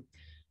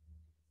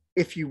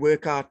 If you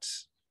work out,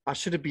 I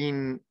should have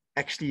been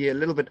actually a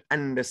little bit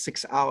under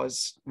 6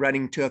 hours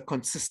running to a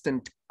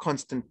constant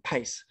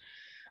pace.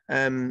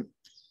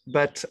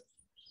 But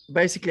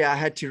basically I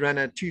had to run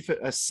a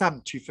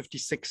sub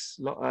 256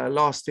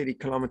 last 30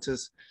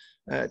 kilometers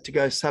to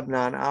go sub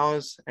 9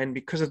 hours. And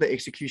because of the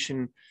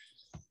execution,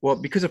 well,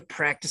 because of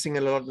practicing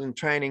a lot in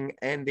training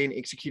and then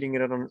executing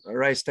it on a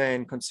race day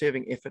and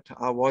conserving effort,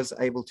 I was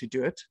able to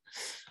do it.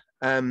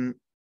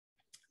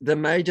 The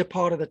major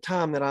part of the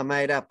time that I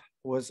made up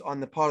was on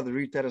the part of the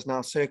route that is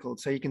now circled.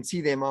 So you can see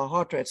there, my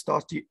heart rate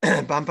starts to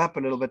bump up a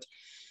little bit.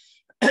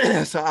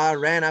 So I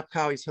ran up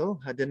Cowie's Hill.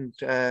 I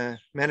didn't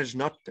manage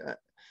not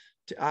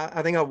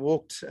I think I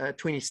walked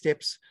 20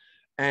 steps.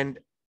 And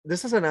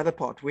this is another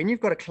part. When you've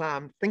got to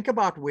climb, think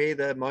about where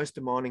the most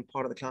demanding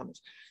part of the climb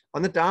is.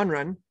 On the down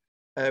run,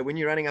 when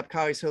you're running up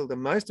Cowie's Hill, the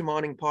most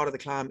demanding part of the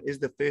climb is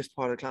the first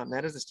part of the climb.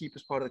 That is the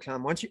steepest part of the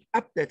climb. Once you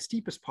up that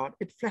steepest part,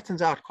 it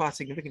flattens out quite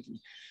significantly.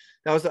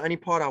 That was the only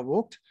part I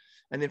walked.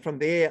 And then from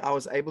there, I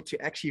was able to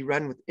actually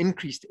run with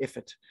increased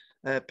effort,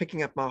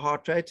 picking up my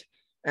heart rate,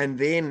 and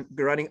then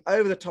running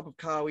over the top of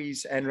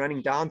Cowie's and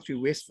running down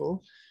through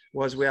Westville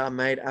was where I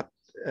made up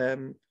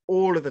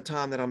all of the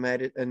time that I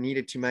made it and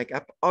needed to make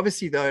up.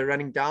 Obviously, though,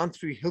 running down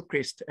through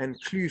Hillcrest and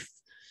Kloof,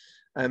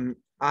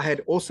 I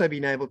had also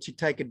been able to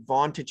take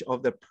advantage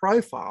of the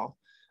profile,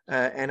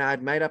 and I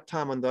had made up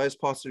time on those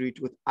parts of the route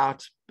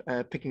without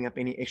picking up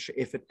any extra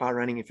effort by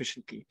running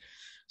efficiently.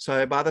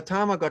 So by the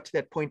time I got to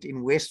that point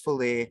in Westville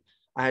there,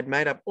 I had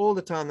made up all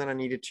the time that I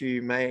needed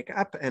to make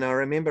up. And I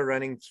remember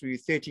running through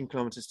 13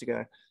 kilometers to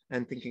go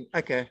and thinking,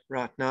 okay,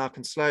 right, now I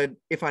can slow,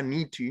 if I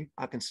need to,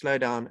 I can slow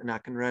down and I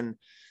can run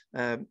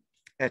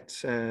at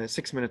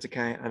 6 minutes a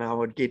K, and I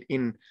would get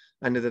in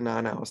under the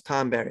 9 hours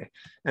time barrier.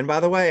 And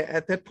by the way,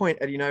 at that point,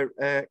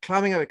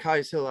 climbing over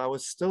Cowie's Hill, I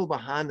was still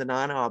behind the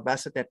 9 hour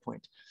bus at that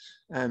point.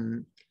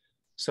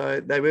 So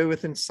they were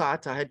within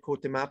sight. I had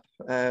caught them up,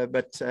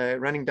 but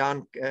running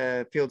down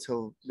Fields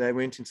Hill, they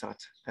weren't in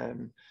sight.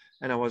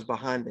 and I was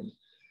behind them.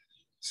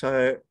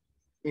 So,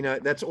 you know,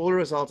 that's all a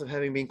result of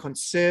having been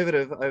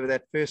conservative over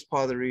that first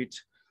part of the route.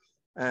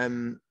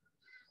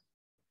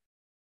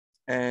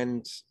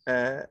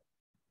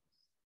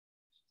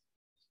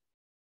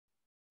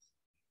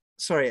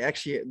 Sorry,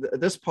 actually,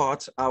 this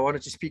part, I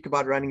wanted to speak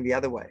about running the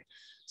other way.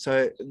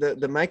 So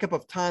the makeup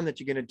of time that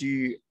you're going to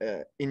do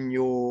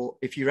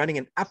if you're running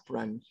an up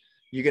run,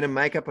 you're going to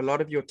make up a lot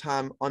of your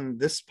time on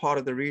this part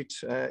of the route,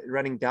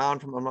 running down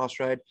from Unlast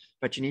Road,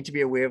 but you need to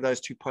be aware of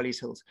those two Polly's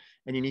Hills,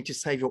 and you need to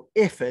save your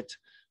effort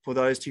for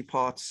those two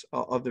parts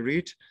of the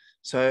route.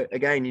 So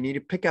again, you need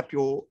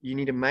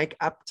to make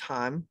up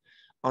time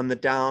on the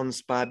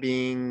downs by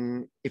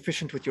being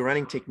efficient with your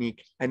running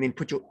technique, and then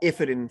put your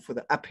effort in for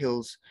the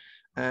uphills,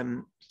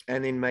 and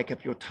then make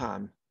up your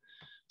time.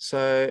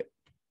 So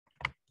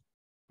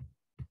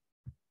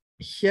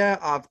here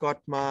I've got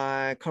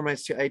my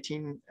Comrades to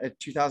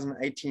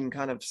 2018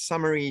 kind of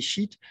summary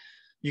sheet.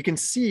 You can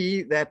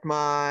see that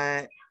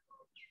my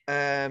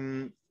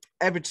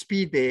average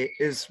speed there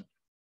is,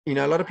 you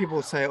know, a lot of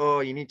people say, oh,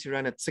 you need to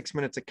run at 6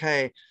 minutes a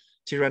K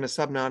to run a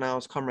sub 9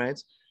 hours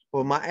Comrades.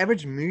 Well, my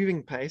average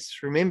moving pace,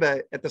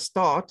 remember at the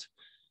start,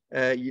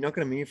 you're not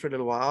going to move for a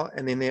little while.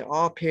 And then there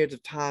are periods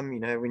of time, you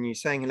know, when you're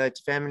saying hello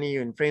to family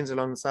and friends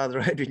along the side of the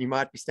road, when you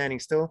might be standing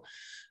still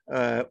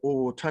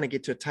or trying to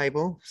get to a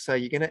table. So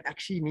you're going to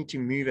actually need to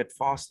move at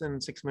faster than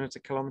 6 minutes a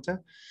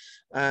kilometer.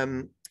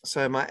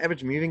 So my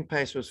average moving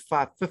pace was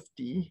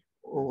 550,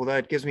 although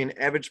it gives me an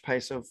average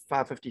pace of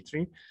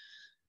 553.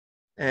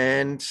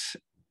 And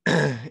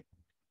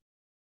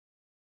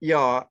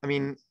yeah, I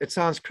mean, it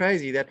sounds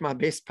crazy that my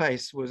best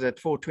pace was at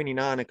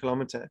 429 a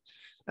kilometer.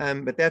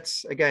 But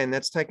that's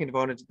taking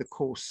advantage of the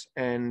course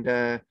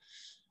and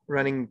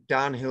running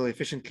downhill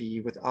efficiently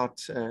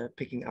without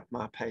picking up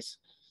my pace.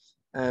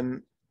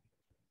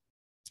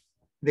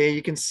 There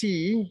you can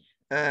see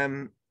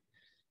I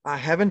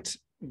haven't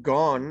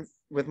gone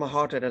with my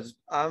heart rate. As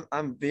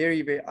I'm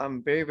very,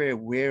 very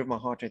aware of my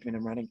heart rate when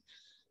I'm running,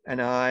 and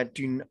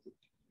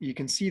you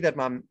can see that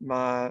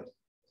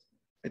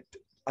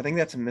I think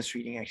that's a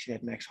misreading actually,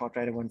 that max heart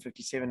rate of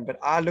 157, but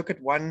I look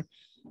at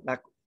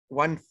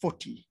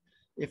 140.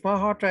 If my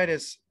heart rate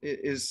is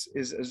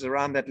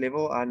around that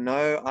level, I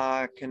know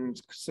I can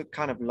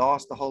kind of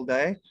last the whole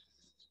day.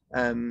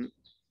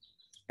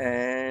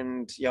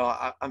 And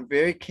yeah, I'm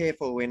very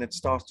careful when it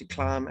starts to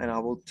climb, and I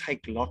will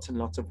take lots and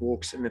lots of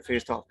walks in the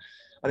first half.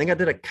 I think I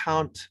did a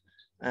count,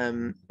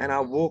 and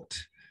I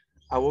walked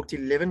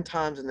 11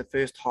 times in the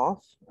first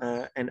half,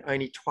 and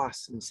only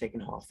twice in the second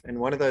half. And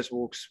one of those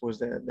walks was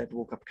that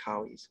walk up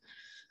Cowies.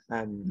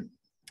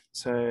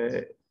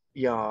 So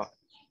yeah,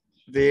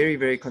 very,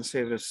 very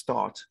conservative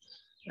start,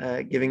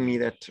 giving me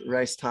that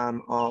race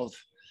time of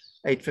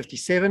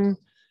 8:57.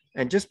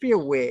 And just be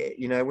aware,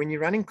 you know, when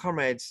you're running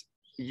Comrades,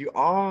 you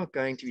are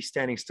going to be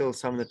standing still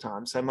some of the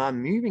time. So my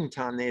moving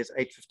time there is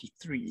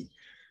 8:53.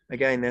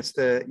 Again, that's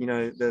the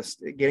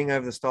getting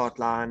over the start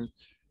line,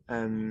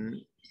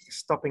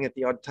 stopping at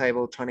the odd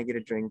table, trying to get a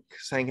drink,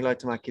 saying hello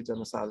to my kids on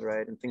the side of the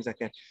road and things like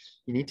that.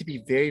 You need to be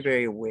very,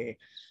 very aware.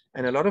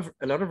 And a lot of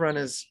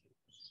runners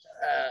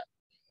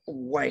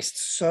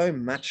waste so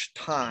much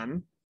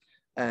time.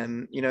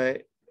 You know,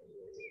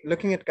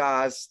 looking at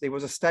guys, there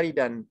was a study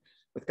done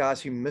with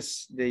guys who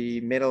miss the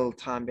medal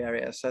time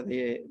barrier, so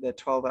the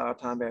 12-hour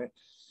time barrier,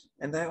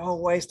 and they are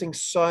wasting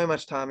so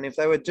much time. And if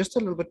they were just a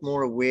little bit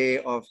more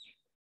aware of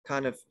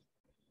kind of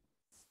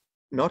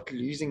not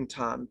losing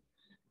time,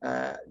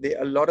 a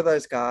lot of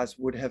those guys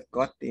would have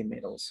got their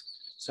medals.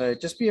 So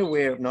just be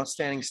aware of not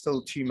standing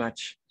still too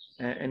much,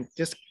 and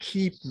just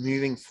keep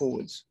moving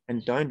forwards,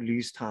 and don't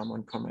lose time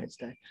on Comrades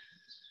Day.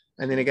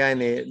 And then again,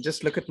 there,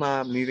 just look at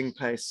my moving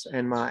pace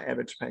and my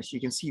average pace. You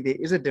can see there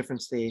is a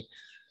difference there.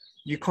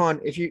 You can't,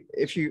 if you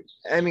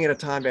aiming at a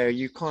time barrier,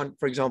 you can't,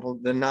 for example,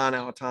 the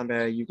 9-hour time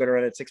barrier, you've got to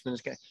run at 6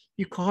 minutes ago.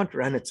 You can't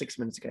run at 6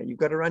 minutes ago. You've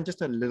got to run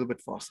just a little bit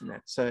faster than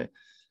that. So,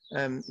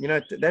 you know,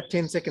 that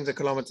 10 seconds a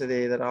kilometer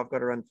there that I've got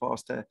to run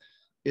faster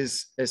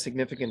is a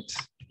significant,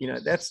 you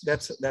know, that's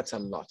a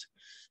lot.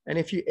 And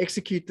if you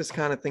execute this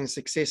kind of thing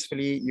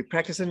successfully, you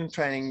practice it in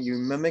training, you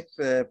mimic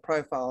the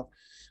profile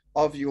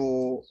of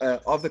your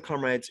of the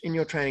Comrades in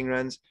your training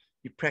runs,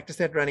 you practice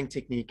that running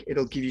technique,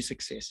 it'll give you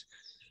success.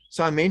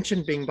 So I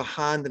mentioned being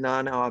behind the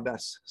 9-hour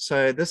bus.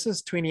 So this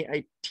is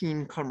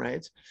 2018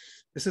 Comrades.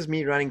 This is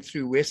me running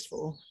through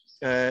Westville.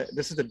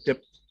 This is the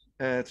dip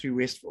through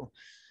Westville.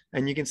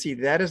 And you can see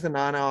that is the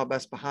 9-hour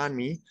bus behind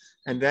me.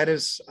 And that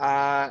is,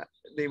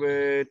 there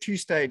were 2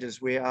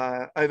 stages where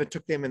I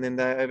overtook them and then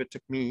they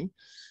overtook me.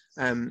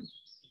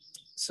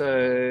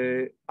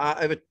 So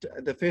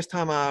the first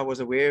time I was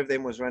aware of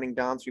them was running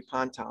down through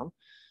Pinetown.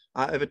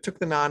 I overtook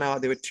the 9-hour,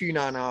 there were 2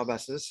 9-hour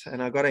buses,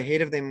 and I got ahead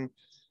of them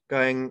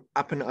going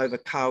up and over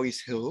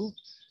Cowies Hill.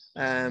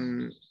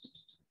 And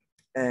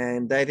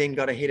they then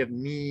got ahead of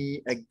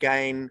me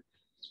again,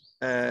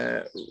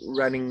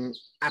 running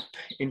up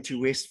into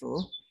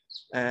Westville.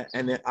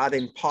 And then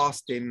I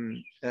passed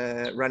them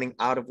running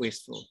out of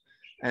Westville.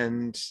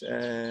 And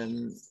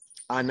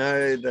I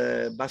know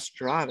the bus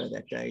driver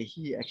that day,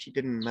 he actually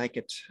didn't make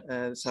it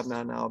sub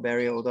 9-hour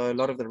barrier, although a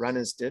lot of the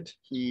runners did.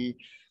 He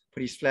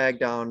put his flag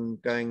down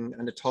going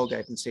under toll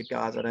gate and said,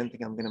 guys, I don't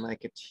think I'm going to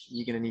make it.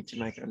 You're going to need to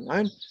make it on your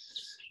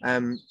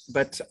own.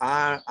 But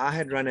I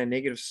had run a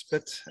negative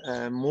split,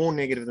 more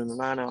negative than the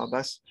 9-hour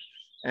bus,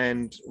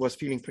 and was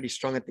feeling pretty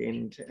strong at the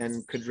end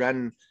and could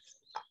run,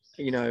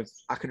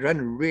 I could run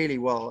really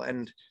well.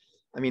 And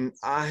I mean,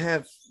 I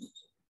have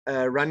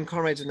run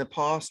Comrades in the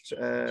past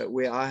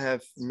where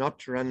I've not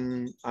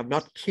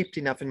kept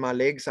enough in my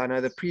legs. I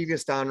know the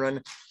previous down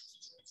run,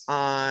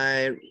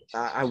 I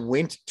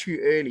went too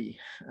early,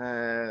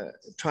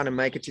 trying to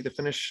make it to the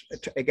finish.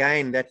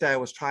 Again, that day I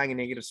was trying a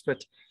negative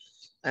split,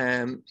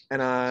 and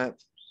I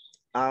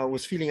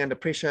was feeling under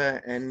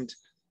pressure and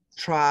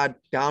tried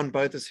down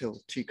Bothas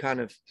Hill to kind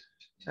of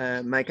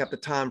make up the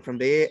time from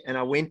there. And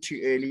I went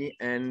too early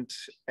and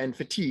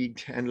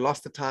fatigued and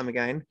lost the time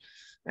again,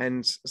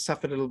 and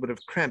suffered a little bit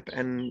of cramp.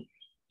 And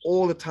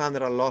all the time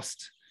that I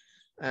lost,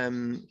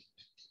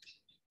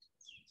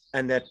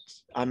 and that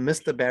I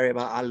missed the barrier,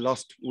 but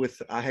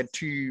I had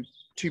two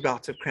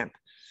bouts of cramp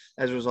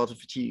as a result of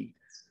fatigue.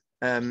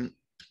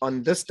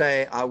 On this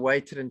day, I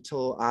waited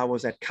until I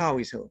was at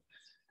Cowie's Hill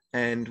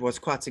and was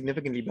quite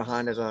significantly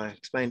behind, as I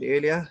explained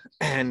earlier,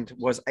 and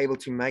was able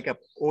to make up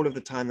all of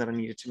the time that I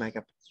needed to make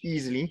up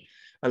easily.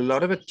 A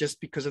lot of it just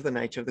because of the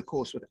nature of the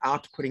course,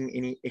 without putting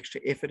any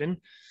extra effort in,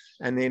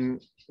 and then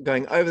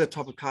going over the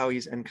top of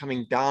Cowie's and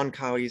coming down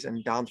Cowie's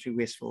and down through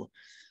Westville.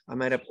 I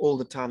made up all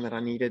the time that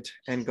I needed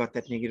and got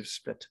that negative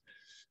split,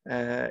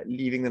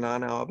 leaving the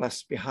 9-hour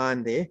bus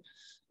behind there.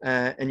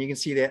 And you can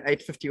see there,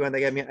 8:51, they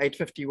gave me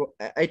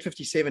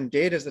 8:57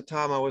 dead as the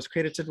time I was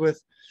credited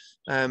with.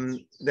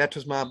 That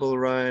was my Bull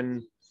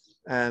Roan.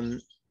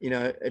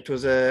 It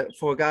was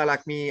for a guy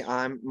like me,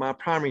 my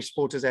primary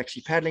sport is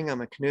actually paddling.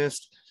 I'm a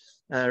canoeist.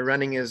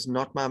 Running is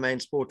not my main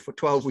sport. For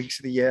 12 weeks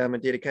of the year, I'm a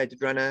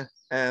dedicated runner.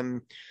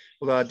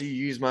 Although I do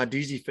use my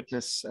doozy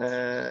fitness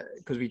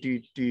because we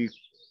do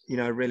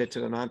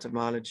relative amount of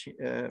mileage.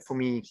 For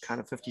me, kind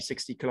of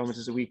 50-60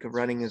 kilometers a week of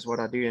running is what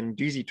I do in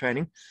doozy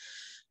training.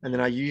 And then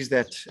I use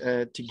that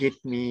to get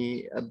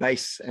me a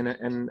base, and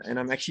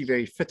I'm actually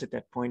very fit at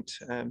that point.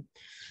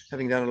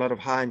 Having done a lot of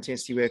high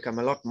intensity work, I'm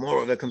a lot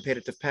more of a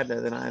competitive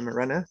paddler than I am a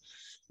runner.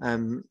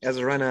 As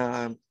a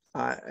runner,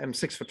 I am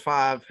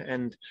 6'5"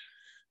 and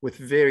with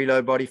very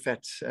low body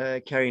fat,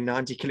 carrying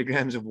 90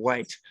 kilograms of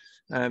weight.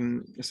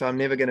 So I'm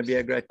never going to be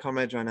a great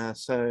Comrades runner.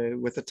 So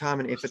with the time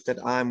and effort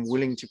that I'm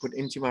willing to put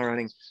into my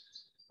running,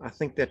 I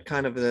think that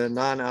kind of the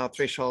 9-hour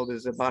threshold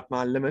is about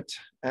my limit,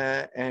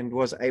 and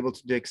was able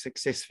to do it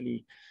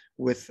successfully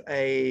with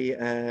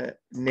a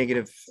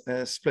negative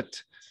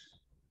split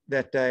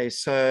that day.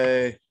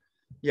 So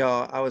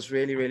yeah, I was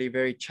really, really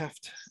very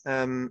chuffed,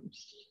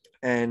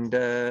 and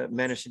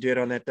managed to do it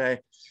on that day.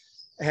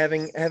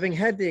 Having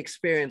had the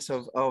experience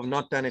of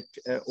not done it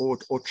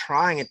or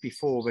trying it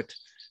before, but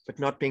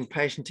not being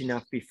patient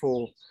enough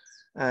before.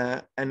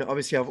 And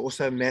obviously I've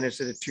also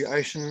managed it at Two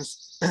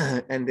Oceans,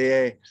 and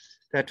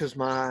that was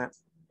my,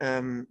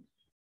 I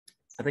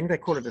think they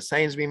call it a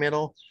Sainsbury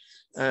medal,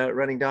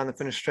 running down the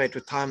finish straight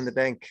with time in the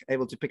bank,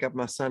 able to pick up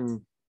my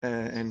son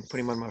and put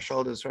him on my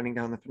shoulders, running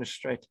down the finish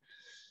straight.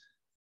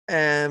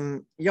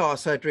 Yeah,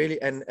 so it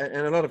really, and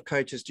a lot of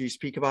coaches do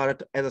speak about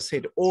it. As I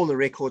said, all the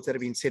records that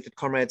have been set at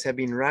Comrades have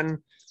been run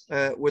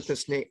with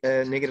this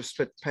negative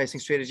split pacing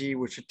strategy,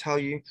 which should tell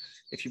you,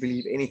 if you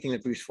believe anything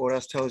that Bruce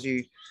Fordyce tells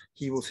you,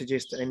 he will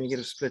suggest a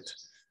negative split.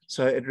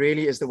 So it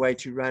really is the way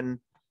to run.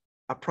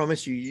 I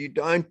promise you, you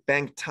don't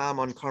bank time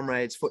on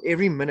Comrades. For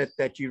every minute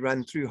that you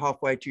run through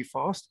halfway too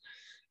fast,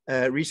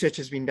 research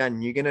has been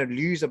done. You're going to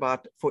lose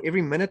for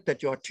every minute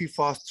that you are too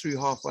fast through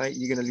halfway,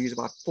 you're going to lose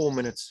about 4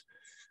 minutes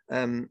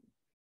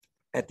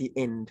at the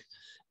end.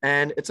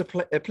 And it's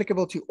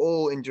applicable to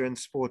all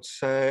endurance sports.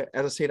 So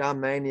as I said, I'm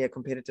mainly a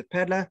competitive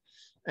paddler,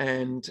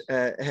 and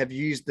have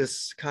used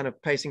this kind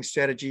of pacing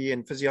strategy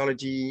and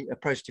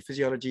approach to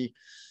physiology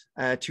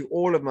to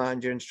all of my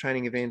endurance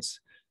training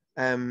events.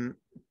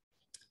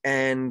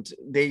 And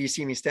there you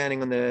see me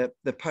standing on the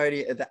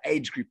podium, the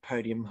age group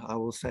podium, I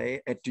will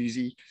say, at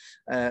Doozy,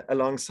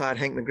 alongside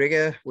Hank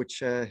McGregor, which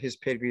his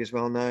pedigree is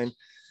well known,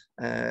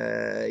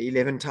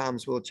 11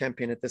 times world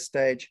champion at this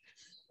stage,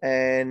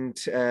 and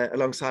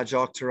alongside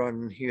Jacques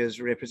Theron, who has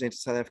represented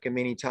South Africa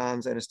many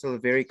times and is still a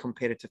very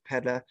competitive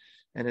paddler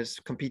and has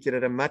competed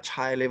at a much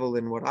higher level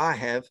than what I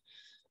have.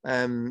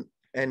 And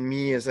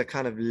me as a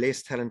kind of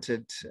less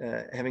talented,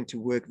 having to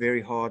work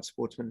very hard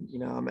sportsman,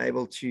 I'm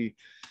able to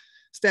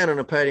stand on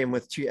a podium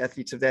with two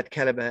athletes of that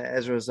caliber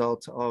as a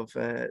result of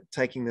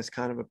taking this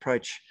kind of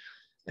approach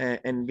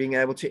and being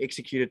able to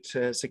execute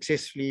it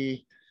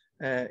successfully.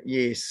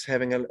 Yes,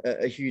 having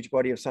a huge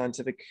body of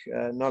scientific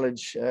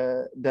knowledge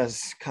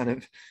does kind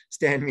of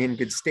stand me in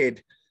good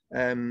stead.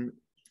 And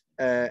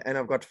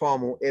I've got far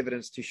more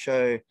evidence to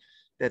show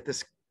that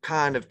this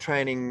kind of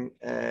training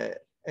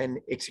and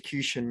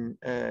execution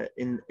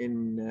in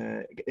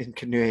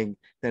canoeing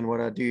than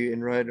what I do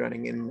in road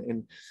running.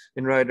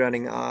 In road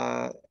running,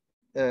 I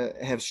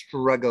have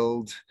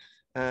struggled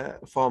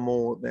far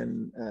more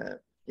than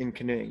in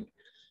canoeing.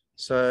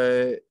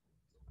 So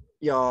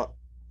yeah,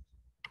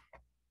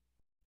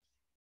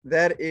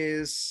 that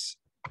is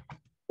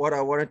what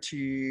I wanted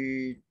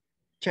to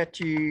chat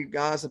to you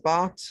guys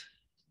about.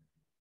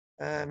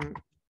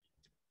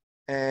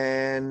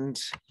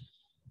 And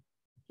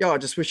yeah, I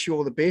just wish you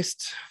all the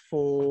best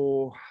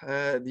for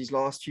these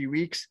last few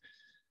weeks.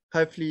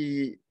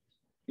 Hopefully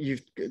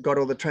you've got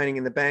all the training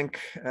in the bank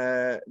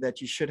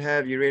that you should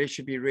have. You really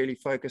should be really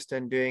focused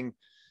and doing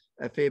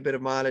a fair bit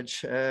of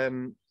mileage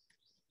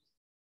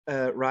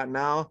right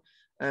now.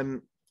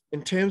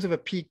 In terms of a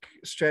peak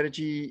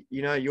strategy,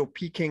 you know, you're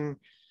peaking,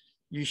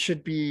 you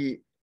should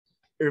be,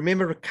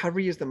 remember,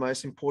 recovery is the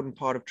most important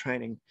part of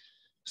training.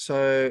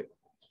 So,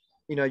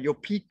 you know, your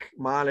peak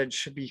mileage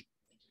should be,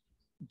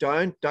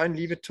 don't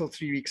leave it till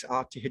 3 weeks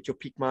out to hit your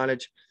peak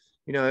mileage,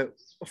 you know,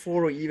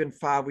 4 or even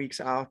 5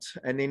 weeks out,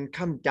 and then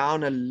come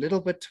down a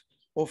little bit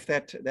off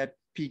that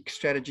peak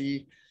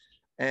strategy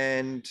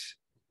and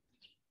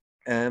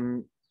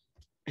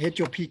hit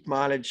your peak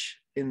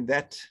mileage in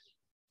that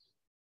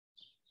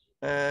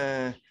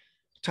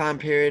time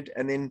period.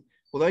 And then,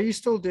 although you're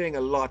still doing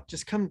a lot,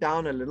 just come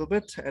down a little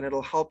bit and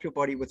it'll help your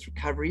body with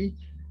recovery.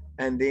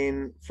 And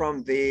then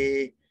from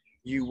there,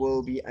 you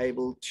will be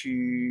able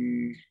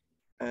to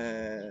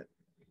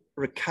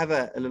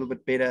recover a little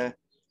bit better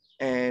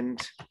and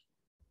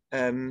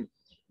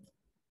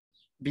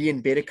be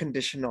in better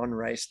condition on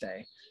race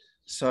day.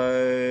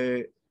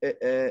 So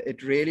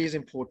it really is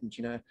important,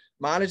 you know.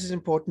 Mileage is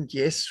important,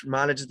 yes.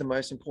 Mileage is the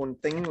most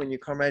important thing when you're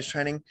comrades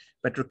training,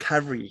 but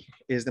recovery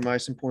is the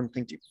most important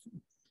thing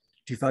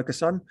to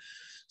focus on.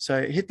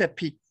 So hit that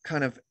peak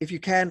kind of, if you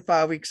can,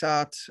 5 weeks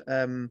out,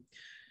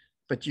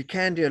 but you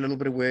can do a little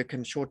bit of work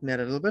and shorten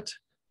that a little bit.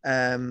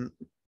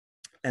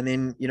 And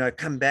then, you know,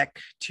 come back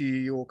to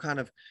your kind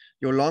of,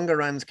 your longer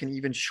runs can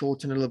even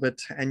shorten a little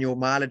bit, and your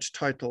mileage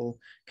total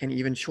can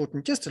even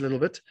shorten just a little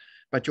bit,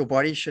 but your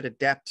body should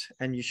adapt,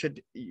 and you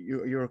should,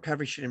 your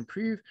recovery should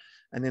improve.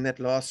 And then that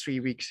last 3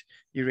 weeks,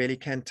 you really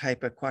can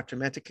taper quite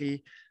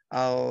dramatically.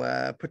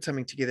 I'll put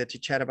something together to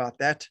chat about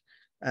that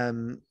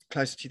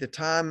closer to the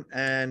time.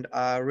 And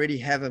I already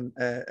have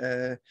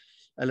a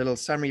little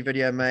summary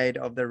video made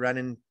of the run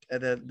in,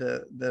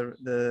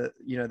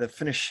 you know, the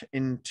finish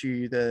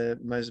into the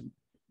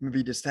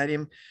Movida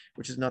Stadium,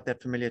 which is not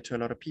that familiar to a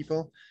lot of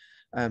people.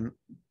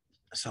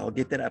 So I'll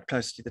get that up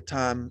close to the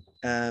time.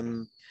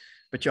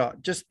 But yeah,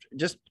 just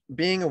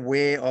being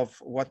aware of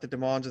what the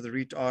demands of the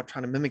route are,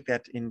 trying to mimic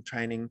that in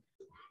training,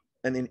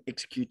 and then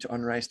execute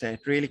on race day.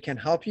 It really can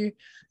help you,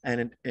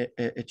 and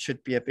it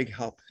should be a big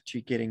help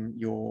to getting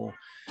your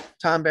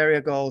time barrier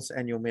goals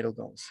and your medal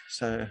goals.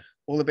 So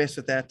all the best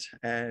with that,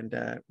 and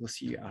we'll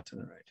see you out on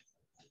the road.